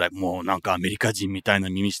always be like, "Mo, nanka American mitaina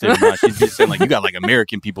mimi shiteるな." She'd be saying like, "You got like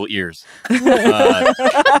American people ears,"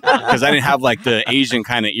 because I didn't have like the Asian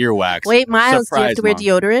kind of earwax. Wait, Miles, do you have to wear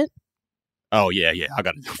deodorant? Oh yeah, I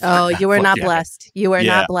got to. Oh, you were not blessed. You were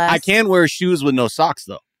not blessed. I can wear shoes with no socks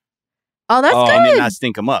though. Oh, that's good. And then not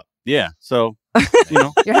stink them up. Yeah, so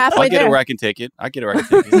you're halfway I'll get there. it where I can take it.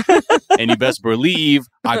 And you best believe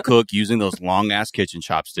I cook using those long ass kitchen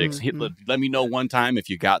chopsticks. Let me know one time if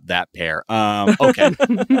you got that pair. Okay.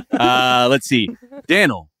 Let's see.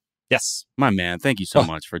 Daniel. Yes. My man, thank you so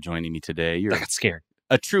much for joining me today. I got scared.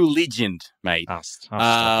 A true legend, mate.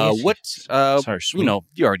 Sorry, you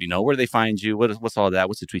already know. Where do they find you? What's all that?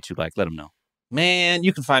 What's the tweet you like? Let them know. Man,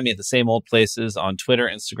 you can find me at the same old places on Twitter,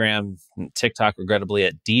 Instagram, TikTok, regrettably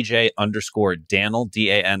at DJ_Danel,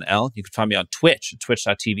 DANL. You can find me on Twitch,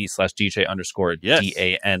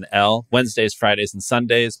 twitch.tv/DJ_DANL. Wednesdays, Fridays, and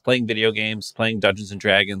Sundays, playing video games, playing Dungeons and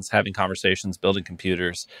Dragons, having conversations, building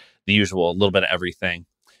computers, the usual, a little bit of everything.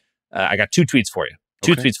 I got two tweets for you.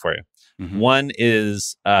 Mm-hmm. One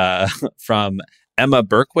is from Emma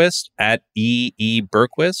Berquist at EE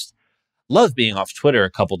Berquist. Love being off Twitter a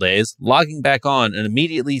couple days, logging back on and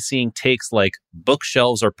immediately seeing takes like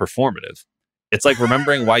bookshelves are performative. It's like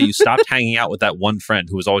remembering why you stopped hanging out with that one friend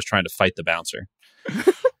who was always trying to fight the bouncer.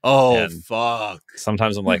 Fuck.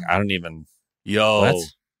 Sometimes I'm like, I don't even. What?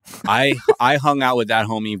 I hung out with that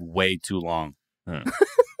homie way too long.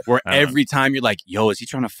 Where every time you're like, yo, is he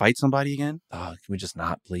trying to fight somebody again? Can we just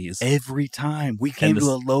not, please? Every time we came to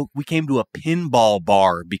a pinball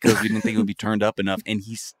bar because we didn't think it would be turned up enough, and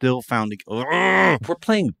he still found it. We're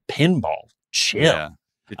playing pinball. Chill. Yeah,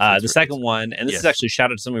 the second one, and this is actually shout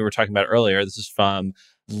out to something we were talking about earlier. This is from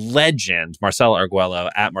legend Marcella Arguello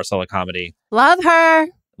at Marcella Comedy. Love her.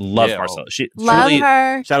 Marcella. Love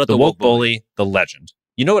her. Shout out the woke bully, the legend.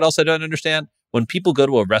 You know what else I don't understand? When people go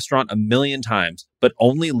to a restaurant 1,000,000 times, but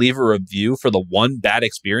only leave a review for the one bad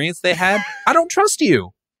experience they had, I don't trust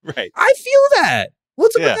you. Right. I feel that.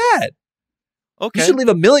 What's up with that? Okay. You should leave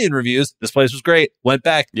 1,000,000 reviews. This place was great. Went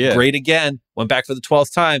back. Great again. Went back for the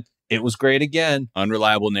 12th time. It was great again.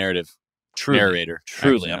 Unreliable narrative.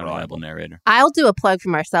 Truly unreliable narrator. I'll do a plug for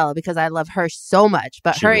Marcella because I love her so much,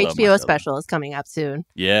 but her HBO special is coming up soon.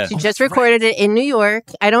 Yeah. She just recorded it in New York.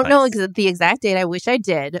 I don't know the exact date. I wish I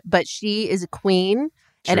did, but she is a queen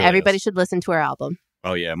and everybody should listen to her album.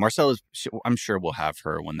 Oh, yeah. Marcella's, I'm sure we'll have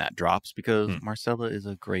her when that drops because Marcella is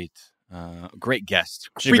a great guest.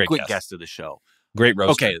 Frequent guest of the show. Great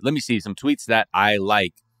roaster. Okay, let me see some tweets that I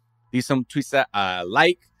like. These some tweets that I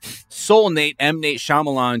like. Soul Nate, M. Nate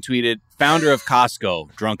Shyamalan tweeted, founder of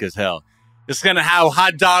Costco, drunk as hell. It's going to have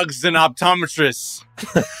hot dogs and optometrists.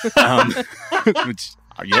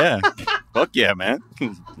 Yeah. Fuck yeah, man.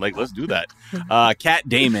 Like, let's do that. Kat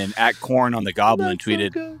Damon at Corn on the Goblin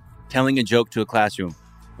tweeted, telling a joke to a classroom.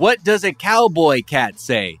 What does a cowboy cat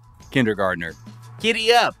say? Kindergartner.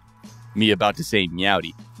 Giddy up. Me about to say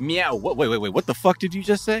meowdy. Meow. Wait. What the fuck did you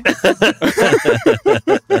just say?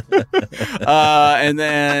 And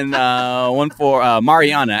then one for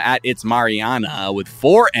Mariana at It's Mariana with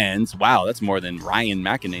 4 N's. Wow, that's more than Ryan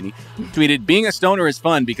McEnany. Tweeted, being a stoner is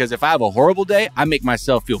fun because if I have a horrible day, I make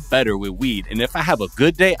myself feel better with weed. And if I have a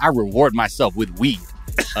good day, I reward myself with weed.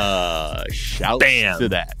 Shouts to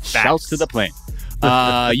that. Facts. Shouts to the plan.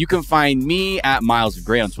 You can find me at Miles of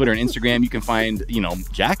Gray on Twitter and Instagram. You can find,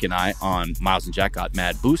 Jack and I on Miles and Jack Got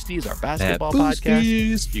Mad Boosties, our basketball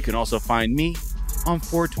podcast. You can also find me on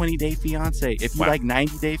 420 Day Fiance. If you like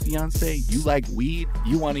 90 Day Fiance, you like weed,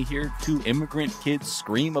 you want to hear 2 immigrant kids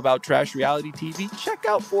scream about trash reality TV, check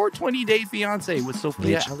out 420 Day Fiance with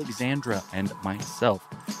Sophia Alexandra and myself.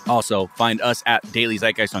 Also, find us at Daily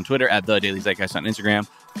Zeitgeist on Twitter, at The Daily Zeitgeist on Instagram.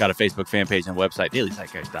 Got a Facebook fan page and website,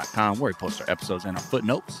 dailyzeitgeist.com, where we post our episodes and our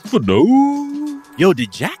footnotes. Yo, did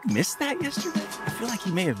Jack miss that yesterday? I feel like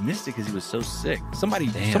he may have missed it because he was so sick. Somebody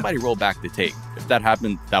roll back the tape. If that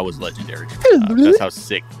happened, that was legendary. That's how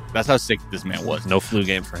sick this man was. No flu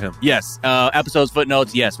game for him. Yes. Episodes,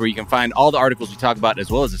 footnotes, yes, where you can find all the articles we talk about as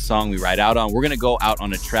well as the song we write out on. We're going to go out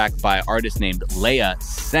on a track by an artist named Leia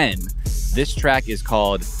Sen. This track is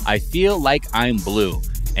called I Feel Like I'm Blue.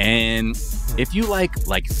 And if you like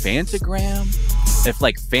Fantagram,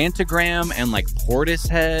 Fantagram and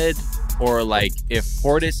Portishead, or if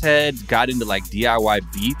Portishead got into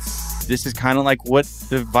DIY beats, this is kind of what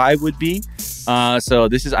the vibe would be. So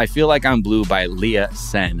this is I Feel Like I'm Blue by Leia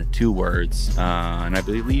Sen, 2 words, and I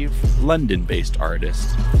believe London-based artist.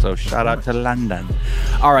 So shout out to London.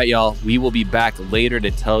 All right, y'all, we will be back later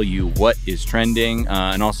to tell you what is trending,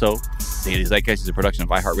 and also Daily Zeitgeist is a production of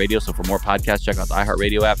iHeartRadio, so for more podcasts, check out the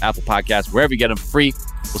iHeartRadio app, Apple Podcasts, wherever you get them free.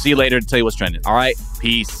 We'll see you later to tell you what's trending. All right,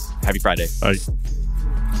 peace. Happy Friday. Bye.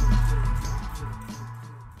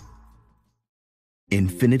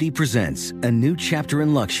 Infinity presents a new chapter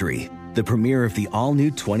in luxury, the premiere of the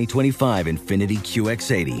all-new 2025 Infinity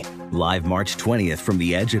QX80, live March 20th from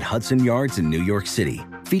the Edge at Hudson Yards in New York City,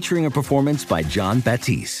 featuring a performance by John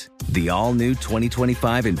Batiste. The all-new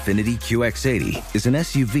 2025 Infinity QX80 is an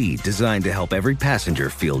SUV designed to help every passenger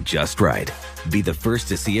feel just right. Be the first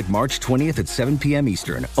to see it March 20th at 7 p.m.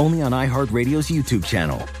 Eastern, only on iHeartRadio's YouTube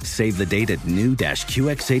channel. Save the date at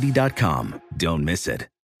new-QX80.com. Don't miss it.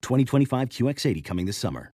 2025 QX80 coming this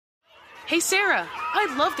summer. Hey, Sarah,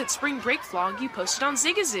 I loved that spring break vlog you posted on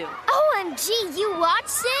Zigazoo. OMG, you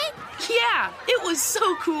watched it? Yeah, it was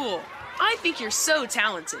so cool. I think you're so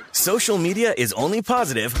talented. Social media is only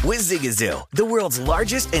positive with Zigazoo, the world's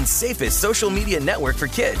largest and safest social media network for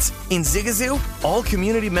kids. In Zigazoo, all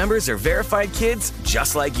community members are verified kids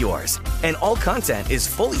just like yours, and all content is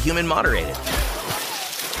fully human moderated.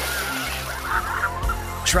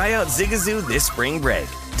 Try out Zigazoo this spring break.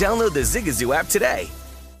 Download the Zigazoo app today.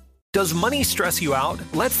 Does money stress you out?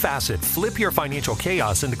 Let Facet flip your financial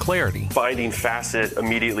chaos into clarity. Finding Facet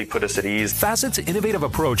immediately put us at ease. Facet's innovative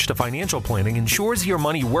approach to financial planning ensures your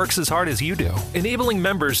money works as hard as you do, enabling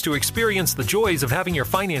members to experience the joys of having your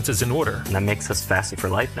finances in order. And that makes us Facet for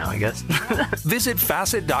life now, I guess. Visit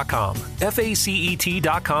Facet.com,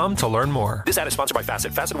 FACET.com to learn more. This ad is sponsored by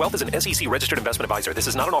Facet. Facet Wealth is an SEC registered investment advisor. This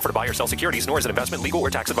is not an offer to buy or sell securities, nor is it investment, legal, or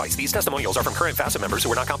tax advice. These testimonials are from current Facet members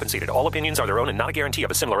who are not compensated. All opinions are their own and not a guarantee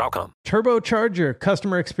of a similar outcome. Turbocharge your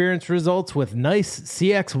customer experience results with Nice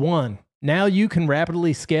CX1. Now you can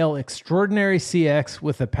rapidly scale extraordinary CX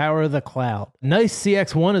with the power of the cloud. Nice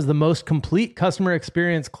CX1 is the most complete customer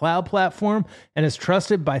experience cloud platform and is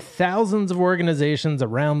trusted by thousands of organizations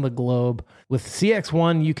around the globe. With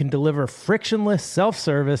CX1, you can deliver frictionless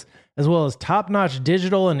self-service as well as top-notch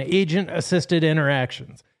digital and agent-assisted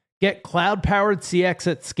interactions. Get cloud-powered CX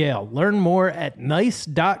at scale. Learn more at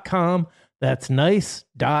nice.com. That's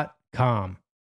nice.com.